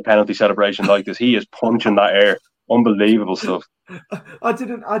seen a penalty celebration like this. He is punching that air. Unbelievable stuff. I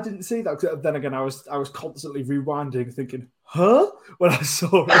didn't see that. Cause then again, I was constantly rewinding, thinking, "Huh?" when I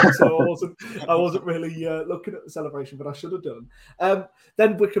saw it. So I wasn't really looking at the celebration, but I should have done.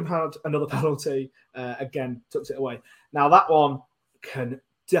 Then Wycombe had another penalty. Again, tucked it away. Now that one can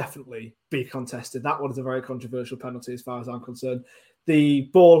definitely be contested. That one is a very controversial penalty as far as I'm concerned. The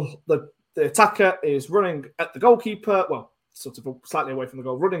ball, the attacker is running at the goalkeeper. Well, sort of slightly away from the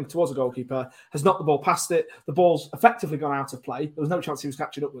goal, running towards the goalkeeper, has knocked the ball past it. The ball's effectively gone out of play. There was no chance he was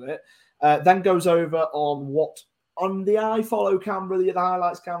catching up with it. Then goes over on the iFollow camera, the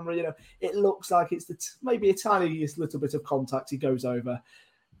highlights camera. It looks like it's maybe a tiniest little bit of contact. He goes over,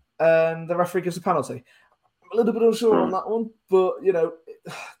 and the referee gives a penalty. I'm a little bit unsure on that one, but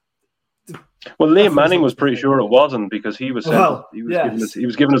Well, Liam Manning was pretty sure it wasn't because he was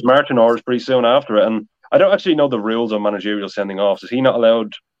given his marching orders pretty soon after it, and I don't actually know the rules on managerial sending offs. Is he not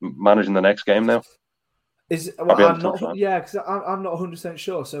allowed managing the next game now? Because I'm not 100%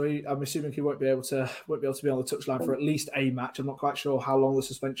 sure. So I'm assuming he won't be able to be on the touchline for at least a match. I'm not quite sure how long the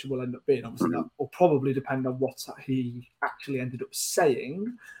suspension will end up being. Obviously, that will probably depend on what he actually ended up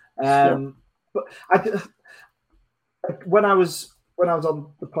saying. But when I was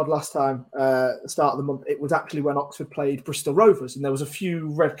on the pod last time, the start of the month, it was actually when Oxford played Bristol Rovers, and there was a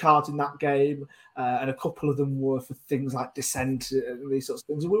few red cards in that game, and a couple of them were for things like dissent and these sorts of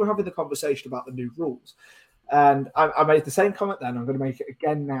things. And we were having the conversation about the new rules, and I made the same comment then. I'm going to make it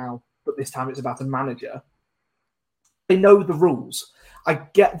again now, but this time it's about the manager. They know the rules. I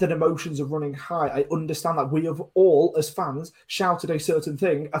get that emotions are running high. I understand that we have all, as fans, shouted a certain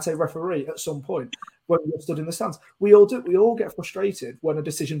thing at a referee at some point when we stood in the stands. We all do. We all get frustrated when a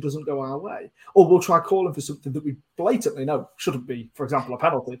decision doesn't go our way. Or we'll try calling for something that we blatantly know shouldn't be, for example, a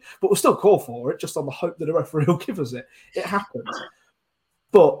penalty, but we'll still call for it just on the hope that a referee will give us it. It happens.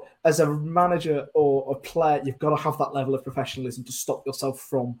 But as a manager or a player, you've got to have that level of professionalism to stop yourself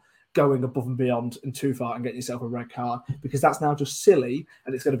from going above and beyond and too far and getting yourself a red card, because that's now just silly,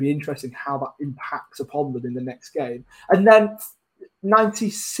 and it's going to be interesting how that impacts upon them in the next game. And then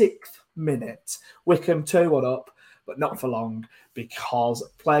 96th minute, Wycombe 2-1 up, but not for long, because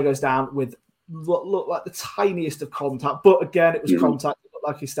player goes down with what looked like the tiniest of contact, but again, it was contact. It looked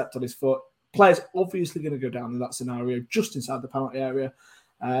like he stepped on his foot. Player's obviously going to go down in that scenario, just inside the penalty area.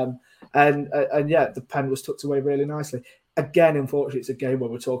 And the pen was tucked away really nicely. Again, unfortunately, it's a game where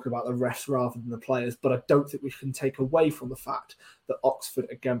we're talking about the refs rather than the players, but I don't think we can take away from the fact that Oxford,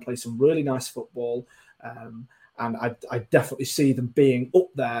 again, play some really nice football, and I definitely see them being up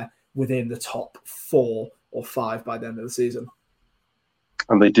there within the top 4 or 5 by the end of the season.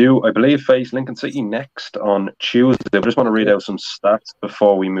 And they do, I believe, face Lincoln City next on Tuesday. I just want to read out some stats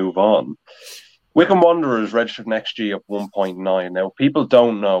before we move on. Wycombe Wanderers registered an XG of 1.9. Now, people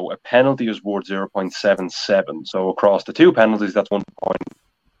don't know, a penalty is worth 0.77. So across the 2 penalties, that's 1.44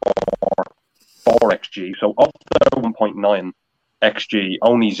 XG. So of the 1.9, XG,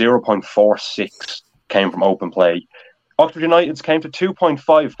 only 0.46 came from open play. Oxford United's came to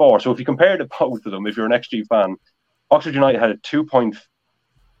 2.54. So if you compare the both of them, if you're an XG fan, Oxford United had a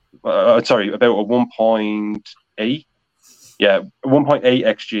about a 1.8. Yeah, 1.8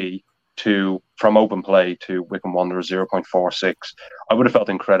 XG from open play to Wycombe Wanderers 0.46. I would have felt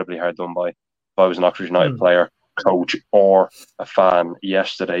incredibly hard done by if I was an Oxford United player, coach, or a fan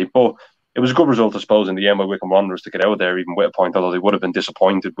yesterday. But it was a good result, I suppose, in the end by Wycombe Wanderers to get out there even with a point, although they would have been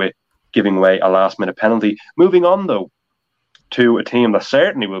disappointed with giving away a last-minute penalty. Moving on, though, to a team that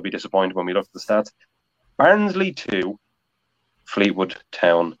certainly will be disappointed when we look at the stats. Barnsley 2, Fleetwood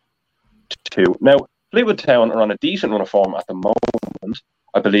Town 2. Now, Fleetwood Town are on a decent run of form at the moment.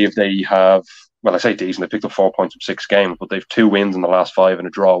 I believe they have, well, I say decent, they picked up 4 points from 6 games, but they've 2 wins in the last 5 and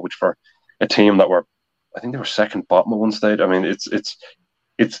a draw, which for a team that were, I think they were second bottom at one stage. I mean, it's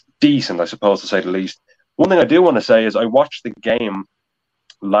decent, I suppose, to say the least. One thing I do want to say is I watched the game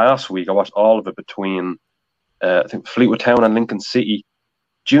last week. I watched all of it between, I think, Fleetwood Town and Lincoln City.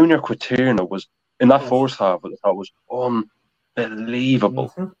 Junior Quaterno was, in that first half, I thought was unbelievable.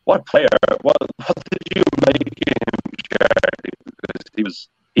 Mm-hmm. What player? What did you make him, Charlie? Because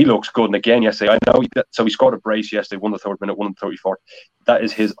he looks good. And again, yesterday, I know, so he scored a brace yesterday, won the 3rd minute, won the 34th. That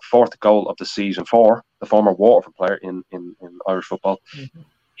is his 4th goal of the season for the former Waterford player in Irish football. Mm-hmm.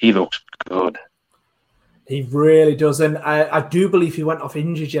 He looks good. He really does. And I do believe he went off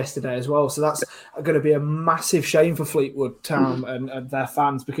injured yesterday as well. So that's going to be a massive shame for Fleetwood Town and their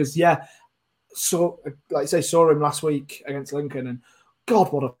fans because, so like I say, saw him last week against Lincoln and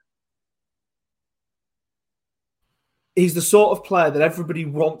God, he's the sort of player that everybody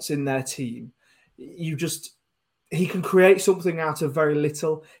wants in their team. He can create something out of very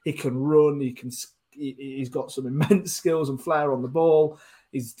little. He can run. He's got some immense skills and flair on the ball.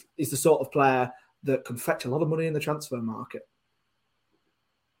 He's the sort of player that can fetch a lot of money in the transfer market.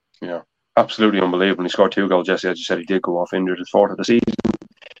 Yeah, absolutely unbelievable. He scored 2 goals, Jesse. As you said, he did go off injured, his 4th of the season.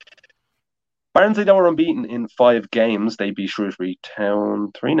 Barnsley, they were unbeaten in 5 games. They beat Shrewsbury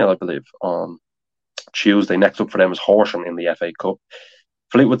Town 3-0, I believe, on Tuesday. Next up for them is Horsham in the FA Cup.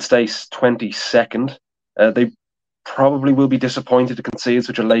 Fleetwood stays 22nd. They probably will be disappointed to concede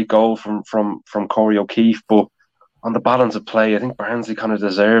such a late goal from Corey O'Keefe, but on the balance of play, I think Barnsley kind of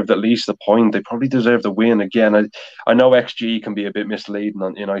deserved at least a point. They probably deserve the win. Again, I know XG can be a bit misleading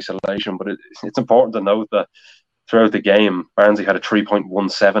in isolation, but it's important to note that throughout the game, Barnsley had a 3.17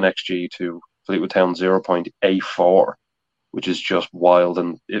 XG to Fleetwood Town 0.84, which is just wild.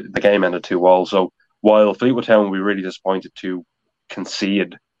 And the game ended 2-2. So while Fleetwood Town will be really disappointed to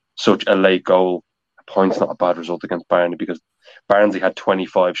concede such a late goal, a point's not a bad result against Barnsley because Barnsley had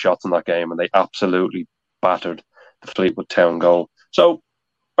 25 shots in that game and they absolutely battered the Fleetwood Town goal. So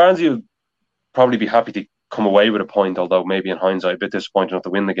Barnsley will probably be happy to come away with a point, although maybe in hindsight a bit disappointed not to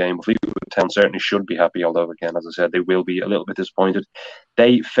win the game. But Fleetwood Town certainly should be happy, although again, as I said, they will be a little bit disappointed.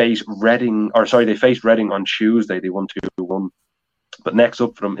 They faced Reading on Tuesday. They won 2-1. But next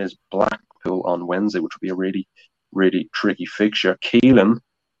up for them is Blackpool on Wednesday, which will be a really, really tricky fixture. Keelan,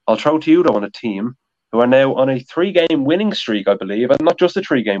 I'll throw to you though on a team who are now on a 3-game winning streak, I believe, and not just a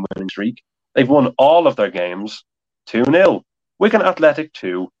 3-game winning streak. They've won all of their games 2-0. Wigan Athletic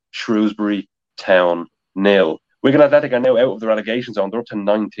 2, Shrewsbury Town 0. Wigan Athletic are now out of the relegation zone. They're up to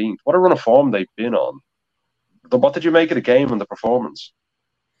 19th. What a run of form they've been on. What did you make of the game and the performance?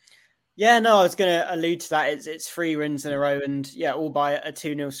 Yeah, no, I was going to allude to that. It's 3 wins in a row and, all by a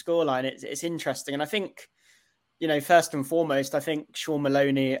 2-0 scoreline. It's interesting. And I think, first and foremost, I think Sean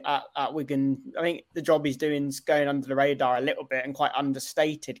Maloney at Wigan, I think the job he's doing is going under the radar a little bit and quite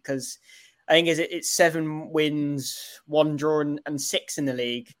understated because I think it's 7 wins, 1 draw and 6 in the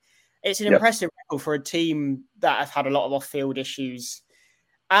league. It's an impressive record for a team that have had a lot of off-field issues.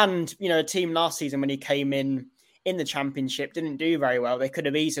 And, a team last season when he came in the Championship didn't do very well. They could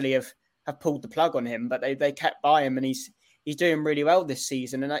have easily have pulled the plug on him, but they kept by him and he's doing really well this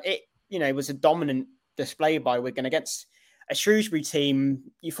season. And it was a dominant display by Wigan against a Shrewsbury team.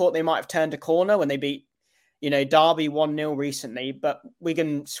 You thought they might have turned a corner when they beat Derby 1-0 recently, but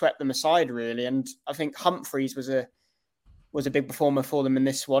Wigan swept them aside really. And I think Humphreys was a big performer for them in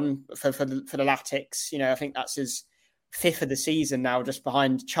this one for the Latics. I think that's his 5th of the season now, just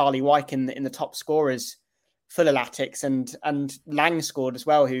behind Charlie Wyke in the top scorers for the Latics, and Lang scored as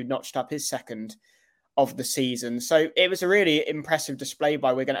well, who notched up his 2nd of the season. So it was a really impressive display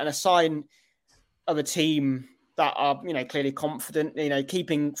by Wigan and a sign of a team that are clearly confident.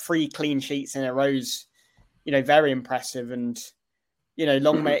 Keeping 3 clean sheets in a row's very impressive, and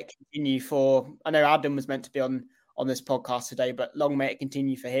long may it continue for. I know Adam was meant to be on this podcast today, but long may it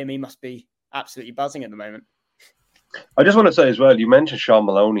continue for him. He must be absolutely buzzing at the moment. I just want to say as well, you mentioned Sean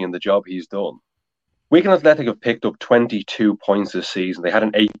Maloney and the job he's done. Wigan Athletic have picked up 22 points this season. They had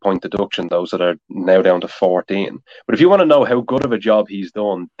an 8-point deduction, though, so they're now down to 14. But if you want to know how good of a job he's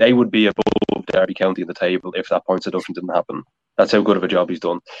done, they would be above Derby County in the table if that points deduction didn't happen. That's how good of a job he's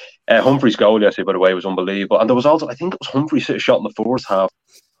done. Humphrey's goal yesterday, by the way, was unbelievable. And there was also, I think it was Humphrey's shot in the first half.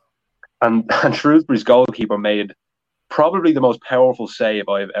 And Shrewsbury's goalkeeper made probably the most powerful save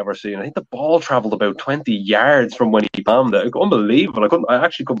I've ever seen. I think the ball travelled about 20 yards from when he palmed it. Unbelievable. I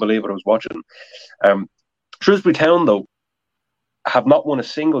actually couldn't believe what I was watching. Shrewsbury Town, though, have not won a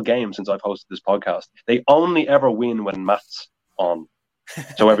single game since I've hosted this podcast. They only ever win when Matt's on.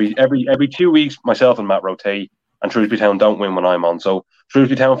 So every 2 weeks, myself and Matt rotate, and Shrewsbury Town don't win when I'm on. So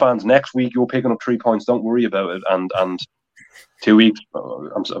Shrewsbury Town fans, next week you're picking up 3 points. Don't worry about it. And 2 weeks,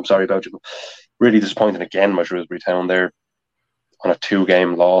 I'm sorry about you. Really disappointing again by Shrewsbury Town. They're on a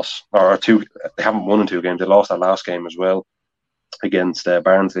 2-game loss, they haven't won in 2 games. They lost that last game as well against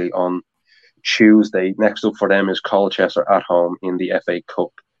Barnsley on Tuesday. Next up for them is Colchester at home in the FA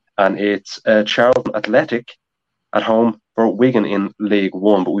Cup, and it's Charlton Athletic at home for Wigan in League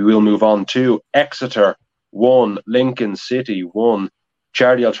One. But we will move on to Exeter 1, Lincoln City 1.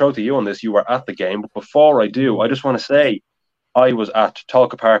 Charlie, I'll throw to you on this. You were at the game, but before I do, I just want to say I was at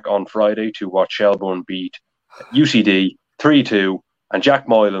Talca Park on Friday to watch Shelbourne beat UCD 3-2, and Jack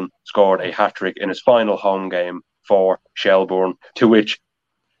Moylan scored a hat-trick in his final home game for Shelbourne, to which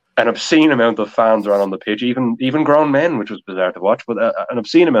an obscene amount of fans ran on the pitch, even grown men, which was bizarre to watch, but an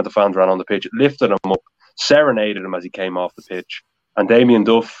obscene amount of fans ran on the pitch, lifted him up, serenaded him as he came off the pitch, and Damien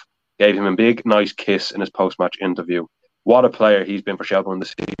Duff gave him a big, nice kiss in his post-match interview. What a player he's been for Shelbourne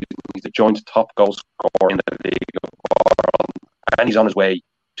this season. He's the joint top goal scorer in the league, and he's on his way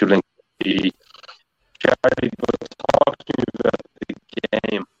to Lincoln. Charlie, talk to me about the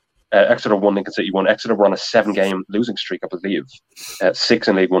game. Exeter 1, Lincoln City 1. Exeter were on a 7-game losing streak, I believe. 6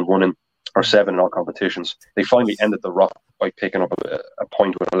 in League 1, 1 or 7 in all competitions. They finally ended the rot by picking up a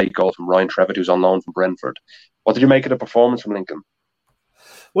point with a late goal from Ryan Trevitt, who's on loan from Brentford. What did you make of the performance from Lincoln?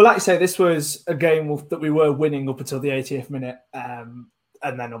 Well, like you say, this was a game that we were winning up until the 80th minute,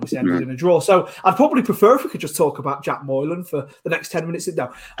 and then obviously ended in a draw. So I'd probably prefer if we could just talk about Jack Moylan for the next 10 minutes.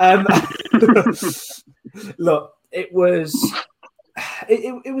 No. Look, it was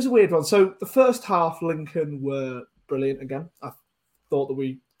a weird one. So the first half, Lincoln were brilliant again. I thought that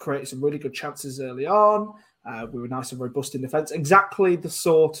we created some really good chances early on. We were nice and robust in defence. Exactly the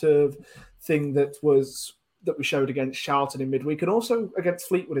sort of thing that we showed against Charlton in midweek and also against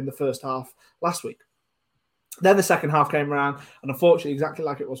Fleetwood in the first half last week. Then the second half came around, and unfortunately, exactly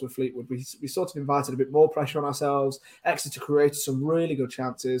like it was with Fleetwood, we sort of invited a bit more pressure on ourselves. Exeter created some really good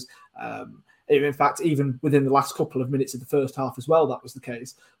chances. In fact, even within the last couple of minutes of the first half as well, that was the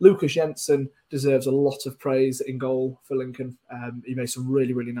case. Lucas Jensen deserves a lot of praise in goal for Lincoln. He made some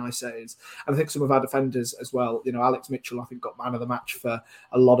really, really nice saves. And I think some of our defenders as well. You know, Alex Mitchell, I think, got man of the match for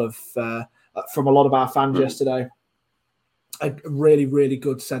from a lot of our fans yesterday. A really, really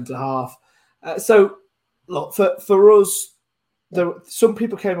good centre half. So, look, for us, some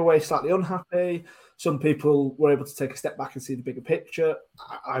people came away slightly unhappy. Some people were able to take a step back and see the bigger picture.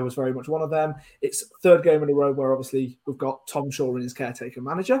 I was very much one of them. It's third game in a row where obviously we've got Tom Shaw in his caretaker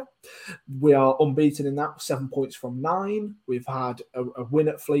manager. We are unbeaten in that, 7 points from 9. We've had a win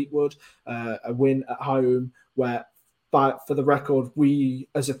at Fleetwood, a win at home where, for the record, we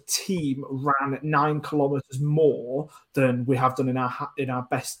as a team ran 9 kilometres more than we have done in our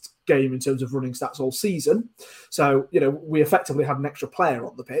best game in terms of running stats all season. So, you know, we effectively had an extra player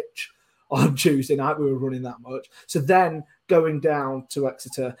on the pitch. On Tuesday night, we were running that much. So then going down to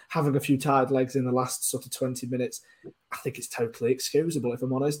Exeter, having a few tired legs in the last sort of 20 minutes, I think it's totally excusable, if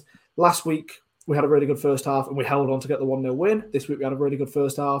I'm honest. Last week, we had a really good first half and we held on to get the 1-0 win. This week, we had a really good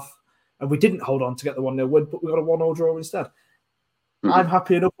first half and we didn't hold on to get the 1-0 win, but we got a 1-0 draw instead. Mm-hmm. I'm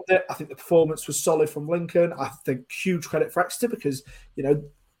happy enough with it. I think the performance was solid from Lincoln. I think huge credit for Exeter because, you know,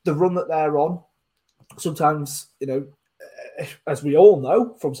 the run that they're on, sometimes, you know, as we all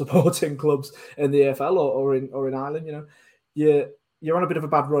know from supporting clubs in the EFL or in Ireland, you know, you're on a bit of a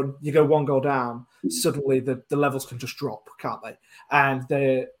bad run. You go 1 goal down, suddenly the levels can just drop, can't they? And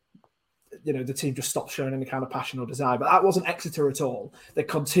the team just stops showing any kind of passion or desire. But that wasn't Exeter at all. They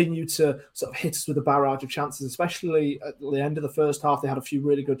continued to sort of hit us with a barrage of chances, especially at the end of the first half. They had a few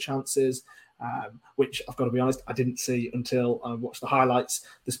really good chances, which I've got to be honest, I didn't see until I watched the highlights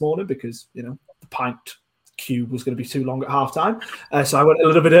this morning because, you know, the pint cube was going to be too long at halftime. So I went a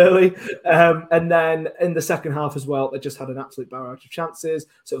little bit early. And then in the second half as well, they just had an absolute barrage of chances.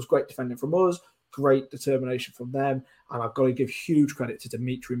 So it was great defending from us, great determination from them. and I've got to give huge credit to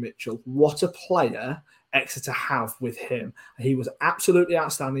Dimitri Mitchell. What a player Exeter have with him. He was absolutely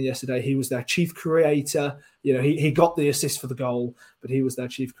outstanding yesterday. He was their chief creator. You know, he got the assist for the goal, but he was their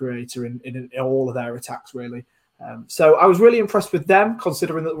chief creator in all of their attacks, really. So I was really impressed with them,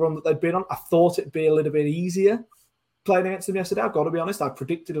 considering the run that they'd been on. I thought it'd be a little bit easier playing against them yesterday. I've got to be honest. I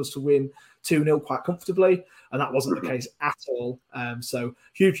predicted us to win 2-0 quite comfortably, and that wasn't the case at all. So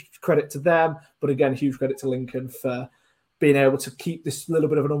huge credit to them, but again, huge credit to Lincoln for being able to keep this little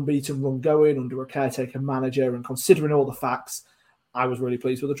bit of an unbeaten run going under a caretaker manager, and considering all the facts, I was really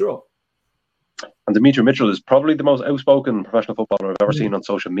pleased with the draw. And Dimitri Mitchell is probably the most outspoken professional footballer I've ever seen on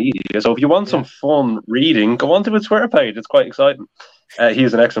social media. So if you want some fun reading, go onto his Twitter page. It's quite exciting. He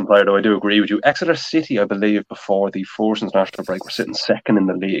is an excellent player, though. I do agree with you. Exeter City, I believe, before the forced international break, were sitting second in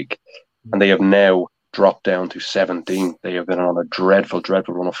the league, and they have now dropped down to 17th. They have been on a dreadful,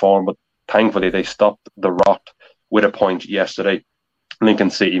 dreadful run of form, but thankfully they stopped the rot with a point yesterday.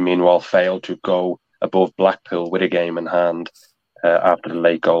 Lincoln City, meanwhile, failed to go above Blackpool with a game in hand after the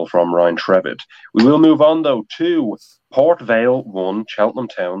late goal from Ryan Trevitt. We will move on, though, to Port Vale 1, Cheltenham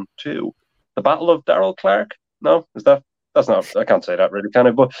Town 2. The Battle of Darrell Clarke? No? That's not, I can't say that really, can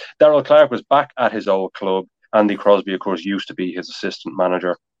I? But Darrell Clarke was back at his old club. Andy Crosby, of course, used to be his assistant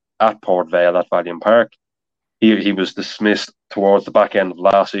manager at Port Vale at Valiant Park. He was dismissed towards the back end of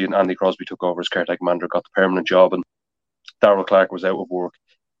last season. Andy Crosby took over as caretaker manager, got the permanent job, and Darrell Clarke was out of work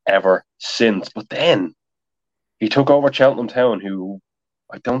ever since. But then he took over Cheltenham Town, who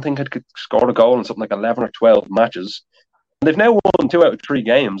I don't think had scored a goal in something like 11 or 12 matches. And they've now won 2 out of 3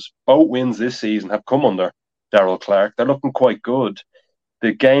 games. Both wins this season have come under Darrell Clarke. They're looking quite good.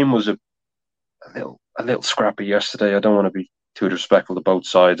 The game was a little scrappy yesterday. I don't want to be too disrespectful to both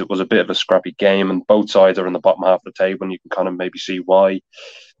sides. It was a bit of a scrappy game, and both sides are in the bottom half of the table, and you can kind of maybe see why.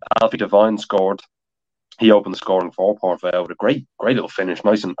 Alfie Devine scored. He opened the scoring for Port Vale with a great little finish,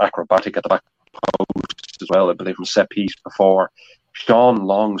 nice and acrobatic at the back post as well, I believe, from set piece before. Sean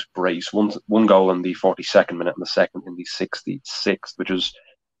Long's brace, one goal in the 42nd minute and the second in the 66th, which was,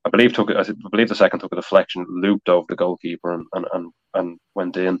 I believe the second took a deflection, looped over the goalkeeper and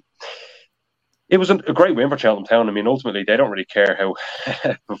went in. It was a great win for Cheltenham Town. I mean, ultimately, they don't really care how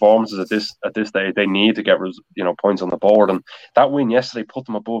performances at this stage. They need to get points on the board, and that win yesterday put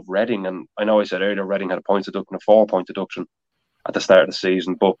them above Reading. And I know I said earlier Reading had a points deduction, a 4-point deduction at the start of the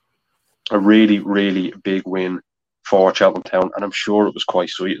season, but a really, really big win for Cheltenham Town, and I'm sure it was quite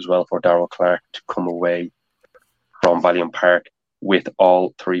sweet as well for Darrell Clarke to come away from Valiant Park with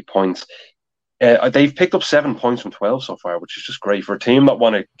all 3 points. They've picked up 7 points from 12 so far, which is just great for a team that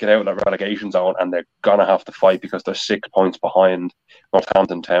want to get out of that relegation zone, and they're going to have to fight because they're 6 points behind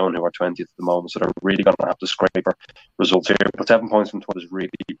Northampton Town, who are 20th at the moment, so they're really going to have to scrape for results here. But 7 points from 12 is really,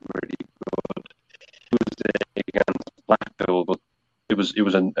 really good. It was against Blackpool, but it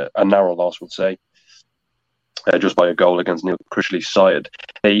was a narrow loss, we'll say, just by a goal against Neil Critchley's side.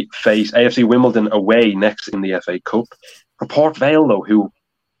 They face AFC Wimbledon away next in the FA Cup. For Port Vale, though, who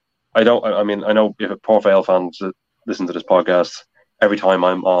I know if Port Vale fans listen to this podcast, every time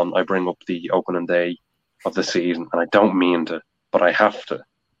I'm on, I bring up the opening day of the season, and I don't mean to, but I have to,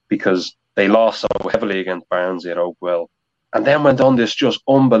 because they lost so heavily against Barnsley at Oakwell, and then went on this just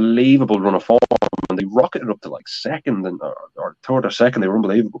unbelievable run of form, and they rocketed up to like second or third or second. They were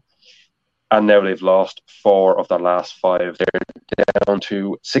unbelievable. And now they've lost 4 of their last 5. They're down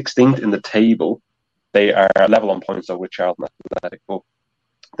to 16th in the table. They are level on points though with Charlton Athletic, but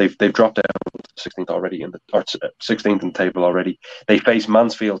they've dropped down to 16th already 16th in the table already. They face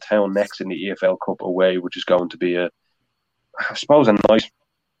Mansfield Town next in the EFL Cup away, which is going to be a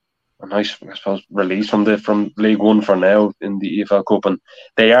nice release from League One for now in the EFL Cup, and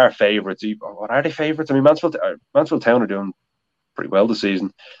they are favourites. What are they favourites? I mean, Mansfield Town are doing pretty well this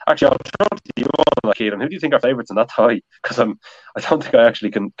season. Actually, I'll throw it to you on, Kieran. Who do you think are favourites in that tie? Because I don't think I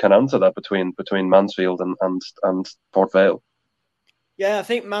actually can answer that between Mansfield and Port Vale. Yeah, I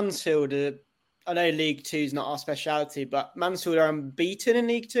think Mansfield. I know League 2 is not our speciality, but Mansfield are unbeaten in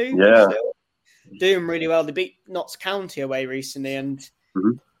League 2. Yeah, doing really well. They beat Notts County away recently, and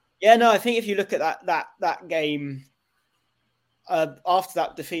I think if you look at that game after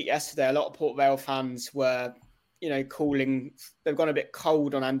that defeat yesterday, a lot of Port Vale fans were, calling. They've gone a bit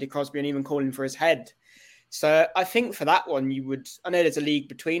cold on Andy Crosby and even calling for his head. So I think for that one, I know there's a league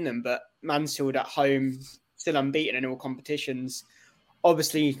between them, but Mansfield at home, still unbeaten in all competitions.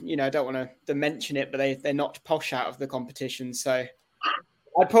 Obviously, I don't want to mention it, but they're knocked posh out of the competition. So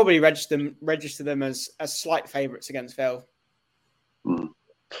I'd probably register them as slight favourites against Vale.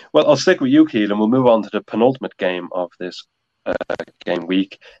 Well, I'll stick with you, Keelan, and we'll move on to the penultimate game of this game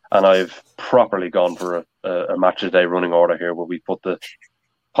week. And I've properly gone for a match of the day running order here where we put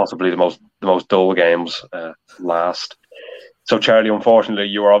possibly the most dull games last. So Charlie, unfortunately,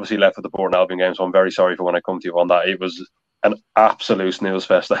 you were obviously left with the Burton Albion game, so I'm very sorry for when I come to you on that. It was an absolute snooze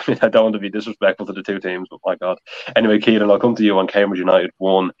fest. I mean, I don't want to be disrespectful to the two teams, but my God. Anyway, Keelan, I'll come to you on Cambridge United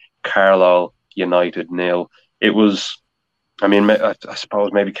 1, Carlisle United 0. It was, I mean, I suppose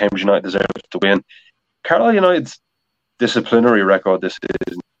maybe Cambridge United deserved to win. Carlisle United's disciplinary record this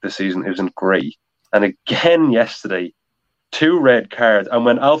season isn't great. And again yesterday, 2 red cards. And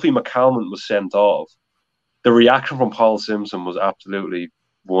when Alfie McCalmont was sent off, the reaction from Paul Simpson was absolutely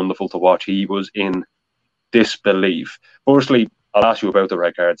wonderful to watch. He was in disbelief. Firstly, I'll ask you about the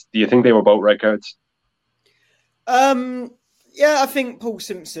red cards. Do you think they were both red cards? Yeah, I think Paul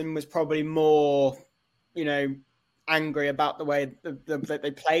Simpson was probably more, angry about the way that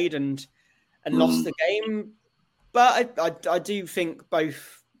they played and lost the game. But I do think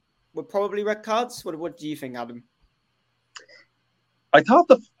both were probably red cards. What do you think, Adam? I thought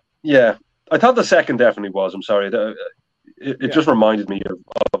the second definitely was. I'm sorry. It just reminded me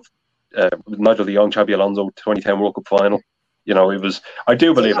of Nigel de Jong, Xabi Alonso 2010 World Cup final. It was. I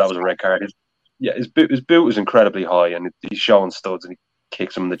do believe that was a red card. His boot was incredibly high, and he's showing studs, and he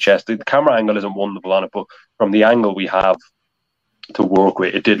kicks him in the chest. The camera angle isn't wonderful on it, but from the angle we have to work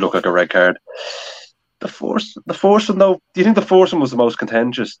with, it did look like a red card. The first one, though, do you think the first one was the most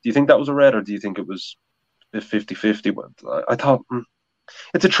contentious? Do you think that was a red, or do you think it was 50-50? I thought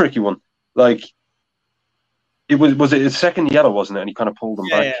it's a tricky one. Like, was it his second yellow, wasn't it? And he kind of pulled him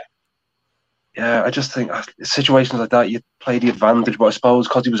back. Yeah, I just think situations like that, you play the advantage, but I suppose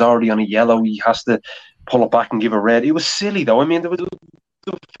because he was already on a yellow, he has to pull it back and give a red. It was silly, though. I mean, there was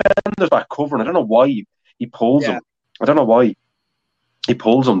the defenders back covering. I don't know why he pulls him. I don't know why he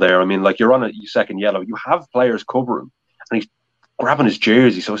pulls him there. I mean, like, you're on your second yellow. You have players covering, and he's grabbing his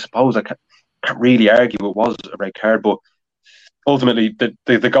jersey, so I suppose I can't really argue it was a red card, but ultimately,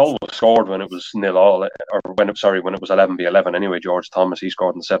 the goal was scored when it was 0-0, or when it was 11-11. Anyway, George Thomas, he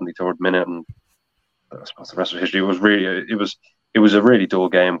scored in the 73rd minute, and I suppose the rest of history. It was a really dull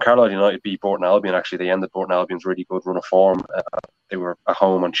game. Carlisle United beat Burton Albion. Actually, they ended Burton Albion's really good run of form. They were at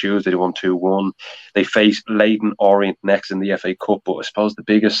home on Tuesday. They won 2-1. They faced Leyton Orient next in the FA Cup. But I suppose the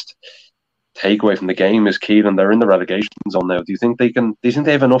biggest takeaway from the game is Keelan. They're in the relegation zone now. Do you think they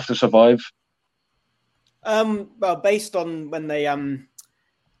have enough to survive? Well, based on when they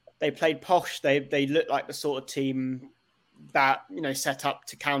played Posh, they looked like the sort of team that set up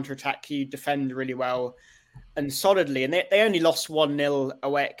to counter-attack you, defend really well and solidly, and they only lost 1-0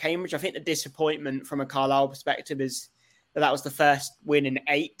 away at Cambridge. I think the disappointment from a Carlisle perspective is that was the first win in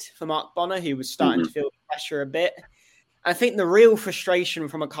 8 for Mark Bonner, who was starting to feel the pressure a bit. I think the real frustration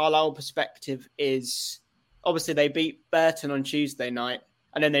from a Carlisle perspective is obviously they beat Burton on Tuesday night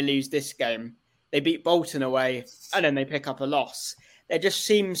and then they lose this game. They beat Bolton away, and then they pick up a loss. There just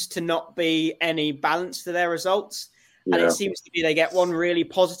seems to not be any balance to their results. Yeah. And it seems to be they get one really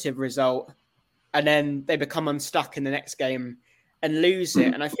positive result, and then they become unstuck in the next game and lose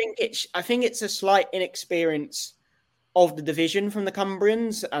it. And I think it's a slight inexperience of the division from the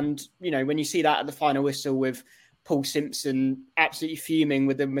Cumbrians. And, when you see that at the final whistle with Paul Simpson absolutely fuming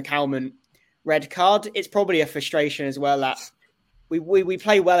with the McCalmont red card, it's probably a frustration as well that we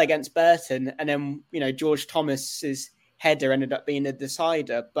play well against Burton, and then George Thomas's header ended up being the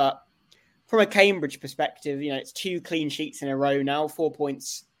decider. But from a Cambridge perspective, it's 2 clean sheets in a row now, 4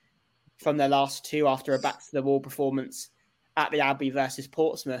 points from their last 2 after a back to the wall performance at the Abbey versus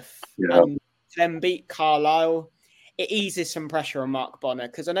Portsmouth. Yeah. And to then beat Carlisle, it eases some pressure on Mark Bonner,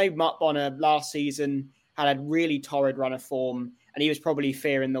 because I know Mark Bonner last season had a really torrid run of form, and he was probably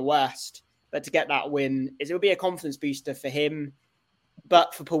fearing the worst. But to get that win, it will be a confidence booster for him.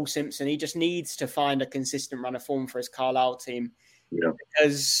 But for Paul Simpson, he just needs to find a consistent run of form for his Carlisle team. Yeah.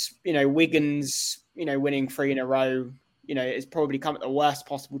 Because, Wigan's, winning 3 in a row, it's probably come at the worst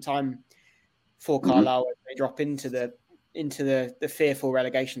possible time for Carlisle as they drop into the fearful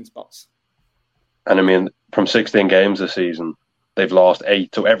relegation spots. And I mean, from 16 games this season, they've lost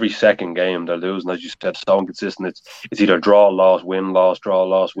 8. So every second game they're losing, as you said, so inconsistent. It's either draw, loss, win, loss, draw,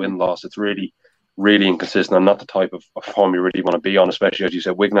 loss, win, loss. It's really inconsistent, and not the type of form you really want to be on, especially, as you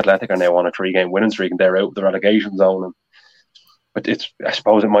said, Wigan Athletic are now on a 3-game winning streak and they're out of the relegation zone. But I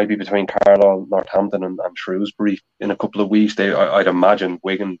suppose it might be between Carlisle, Northampton and Shrewsbury in a couple of weeks. I'd imagine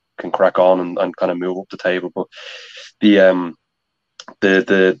Wigan can crack on and kind of move up the table. But the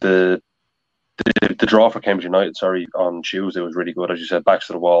draw for Cambridge United, on Tuesday was really good. As you said, backs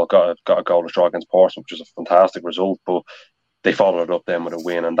to the wall, got a goalless draw against Portsmouth, which is a fantastic result. But they followed it up then with a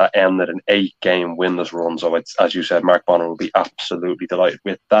win, and that ended an 8-game winless run. So it's, as you said, Mark Bonner will be absolutely delighted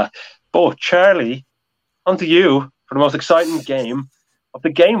with that. But Charlie, on to you for the most exciting game of the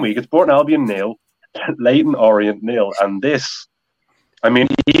game week. It's Bourton Albion 0, Leyton Orient 0, and this, I mean,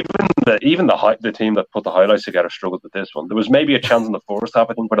 even the team that put the highlights together struggled with this one. There was maybe a chance in the first half,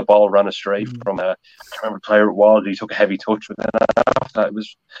 I think, where the ball ran astray from I can't remember the player it was. He took a heavy touch, but then after that, it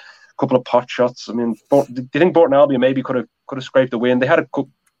was a couple of pot shots. I mean, do you think Bourton Albion maybe could have scraped the win? They had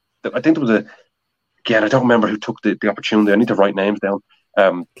I think there was again, I don't remember who took the opportunity. I need to write names down.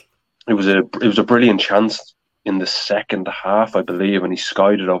 It was a brilliant chance in the second half, I believe, and he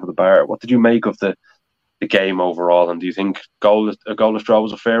skied it over the bar. What did you make of the game overall? And do you think a goalless draw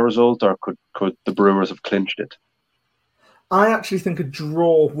was a fair result, or could the Brewers have clinched it? I actually think a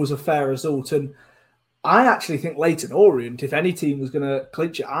draw was a fair result, and I actually think Leyton Orient, if any team was going to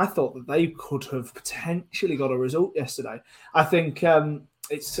clinch it, I thought that they could have potentially got a result yesterday. I think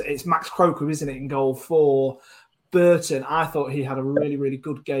it's Max Croker, isn't it, in goal for Burton. I thought he had a really, really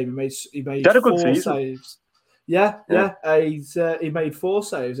good game. He made 4 saves. Yeah. He made 4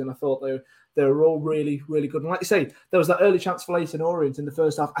 saves, and I thought they were all really, really good. And like you say, there was that early chance for Leyton Orient in the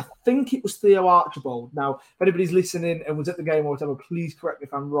first half. I think it was Theo Archibald. Now, if anybody's listening and was at the game or whatever, please correct me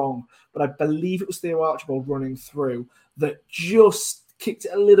if I'm wrong. But I believe it was Theo Archibald running through that just kicked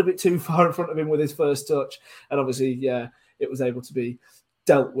it a little bit too far in front of him with his first touch. And obviously, it was able to be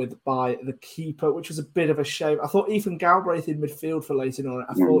dealt with by the keeper, which was a bit of a shame. I thought Ethan Galbraith in midfield for Leyton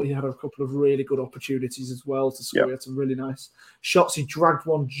Orient, I thought he had a couple of really good opportunities as well to score. He had some really nice shots. He dragged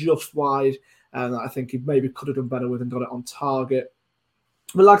one just wide, and I think he maybe could have done better with and got it on target.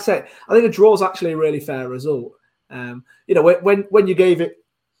 But like I say, I think a draw is actually a really fair result. When you gave it,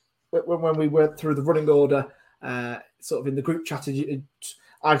 when we went through the running order, sort of in the group chat,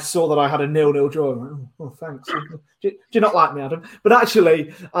 I saw that I had a 0-0 draw. Oh, thanks. Do you not like me, Adam? But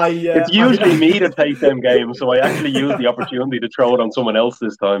actually, it's usually me to take them games, so I actually used the opportunity to throw it on someone else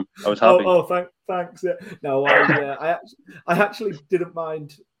this time. I was happy. Thanks. Yeah. No, I actually didn't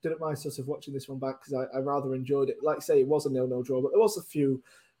mind sort of watching this one back because I rather enjoyed it. Like I say, it was a 0-0 draw, but there was a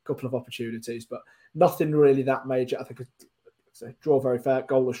couple of opportunities, but nothing really that major. I think draw very fair,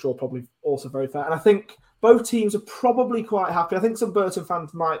 goalless draw probably also very fair, and I think both teams are probably quite happy. I think some Burton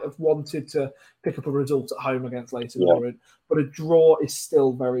fans might have wanted to pick up a result at home against Leyton Orient, but a draw is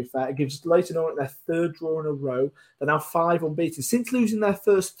still very fair. It gives Leyton Orient their 3rd draw in a row. They're now 5 unbeaten. Since losing their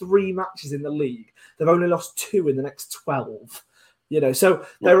first 3 matches in the league, they've only lost 2 in the next 12. So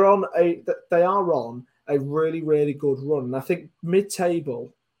they are on a really, really good run. And I think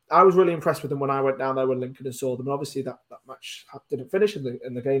mid-table, I was really impressed with them when I went down there when Lincoln and saw them. And obviously that match didn't finish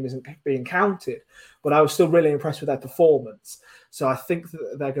and the game isn't being counted. But I was still really impressed with their performance. So I think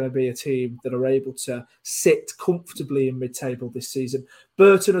that they're going to be a team that are able to sit comfortably in mid-table this season.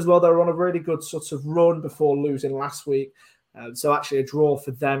 Burton as well, they were on a really good sort of run before losing last week. So actually a draw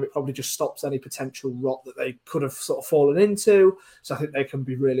for them, it probably just stops any potential rot that they could have sort of fallen into. So I think they can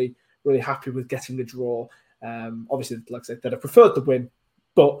be really, really happy with getting the draw. Obviously, like I said, they'd have preferred the win.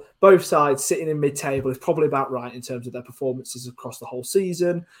 But both sides sitting in mid-table is probably about right in terms of their performances across the whole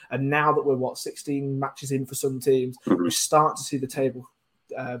season. And now that we're, 16 matches in for some teams, we start to see the table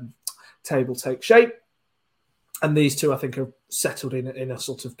take shape. And these two, I think, are settled in a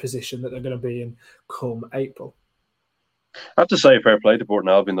sort of position that they're going to be in come April. I have to say fair play to Bourton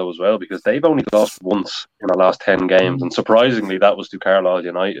Albion, though, as well, because they've only lost once in the last 10 games. And surprisingly, that was to Carlisle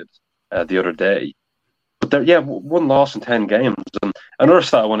United the other day. But one loss in 10 games. And another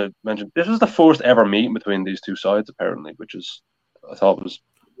stat I want to mention, this was the first ever meeting between these two sides, apparently, which I thought was...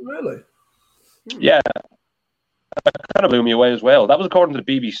 Really? Yeah. That kind of blew me away as well. That was according to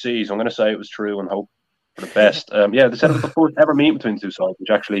the BBC, so I'm going to say it was true and hope for the best. They said it was the first ever meeting between the two sides, which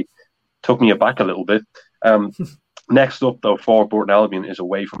actually took me aback a little bit. Next up, though, for Bourton Albion is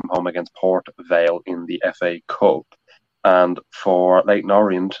away from home against Port Vale in the FA Cup. And for Leyton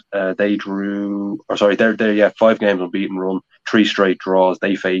Orient, they're 5 games unbeaten run, 3 straight draws.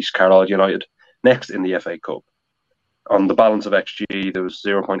 They face Carlisle United next in the FA Cup. On the balance of XG, there was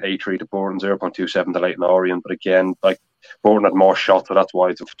 0.83 to Bourton, 0.27 to Leyton Orient. But again, Bourton had more shots, so that's why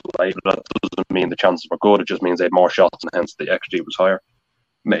it's late. That doesn't mean the chances were good. It just means they had more shots, and hence the XG was higher.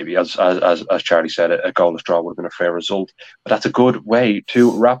 Maybe, as Charlie said, a goalless draw would have been a fair result. But that's a good way to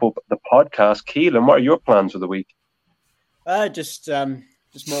wrap up the podcast. Keelan, what are your plans for the week? Just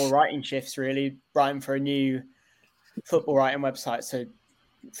more writing shifts, really. Writing for a new football writing website. So I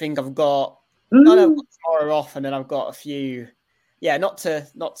think I've got tomorrow off, and then I've got a few. Yeah, not to.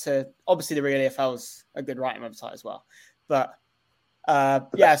 Obviously, the Real EFL's a good writing website as well. But so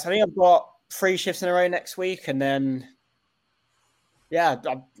I think I've got 3 shifts in a row next week, and then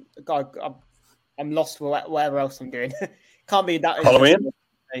I'm lost with whatever else I'm doing. Can't be that Halloween.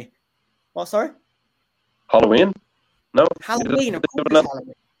 What? Sorry. Halloween? No? Halloween, of course it's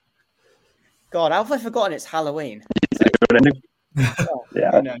Halloween. God, how have I forgotten it's Halloween?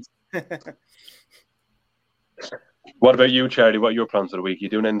 Yeah. Who knows? What about you, Charlie? What are your plans for the week? You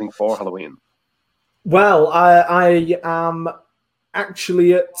doing anything for Halloween? Well, I am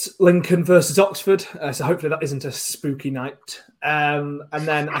actually at Lincoln versus Oxford, so hopefully that isn't a spooky night. And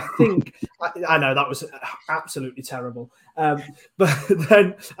then I think I know that was absolutely terrible. But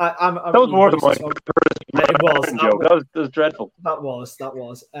then I'm that was more than mine. It was. That was dreadful. That was. But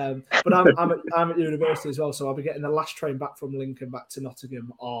I'm at university as well, so I'll be getting the last train back from Lincoln back to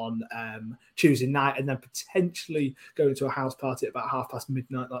Nottingham on Tuesday night, and then potentially going to a house party at about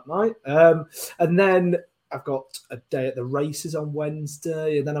midnight that night. And then I've got a day at the races on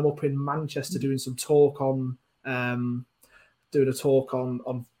Wednesday, and then I'm up in Manchester doing some talk on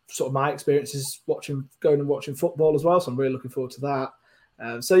sort of my experiences going and watching football as well. So I'm really looking forward to that.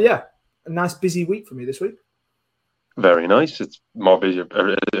 So yeah, a nice busy week for me this week. Very nice. It's more busy.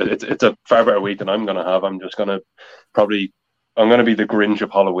 It's a far better week than I'm going to have. I'm going to be the Grinch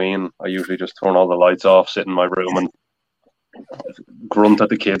of Halloween. I usually just turn all the lights off, sit in my room and grunt at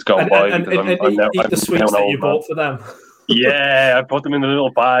the kids going by. And eat the sweets that you bought for them. Yeah, I put them in a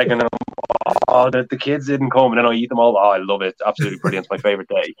little bag and then the kids didn't come and then I eat them all. I love it. Absolutely brilliant. It's my favourite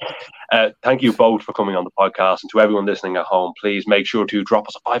day. Thank you both for coming on the podcast, and to everyone listening at home, please make sure to drop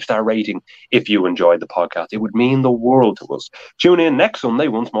us a 5-star rating if you enjoyed the podcast. It would mean the world to us. Tune in next Sunday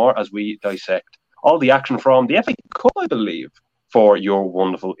once more as we dissect all the action from the FA Cup, I believe, for your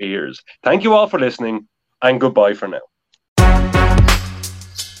wonderful ears. Thank you all for listening, and goodbye for now.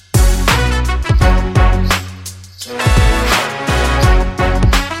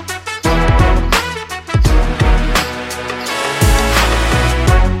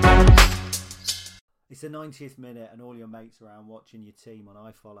 It's the 90th minute and all your mates around watching your team on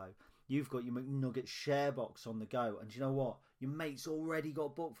iFollow. You've got your McNugget share box on the go, and you know what? Your mate's already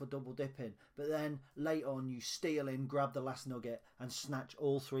got booked for double dipping, but then later on you steal in, grab the last nugget and snatch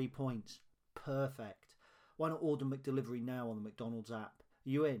all 3 points. Perfect. Why not order McDelivery now on the McDonald's app? Are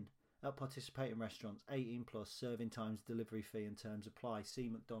you in? At participating restaurants, 18 plus, serving times, delivery fee and terms apply. See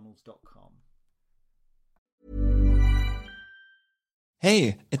mcdonalds.com.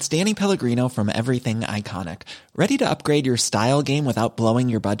 Hey, it's Danny Pellegrino from Everything Iconic. Ready to upgrade your style game without blowing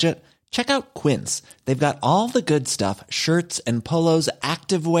your budget? Check out Quince. They've got all the good stuff, shirts and polos,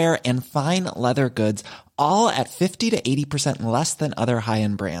 activewear, and fine leather goods, all at 50 to 80% less than other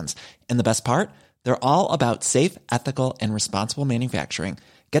high-end brands. And the best part? They're all about safe, ethical, and responsible manufacturing.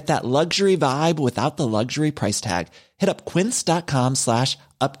 Get that luxury vibe without the luxury price tag. Hit up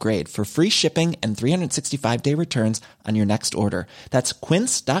quince.com/upgrade for free shipping and 365-day returns on your next order. That's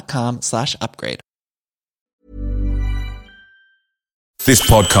quince.com/upgrade. This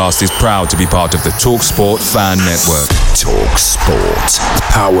podcast is proud to be part of the TalkSport Fan Network. TalkSport.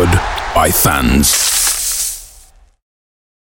 Powered by fans.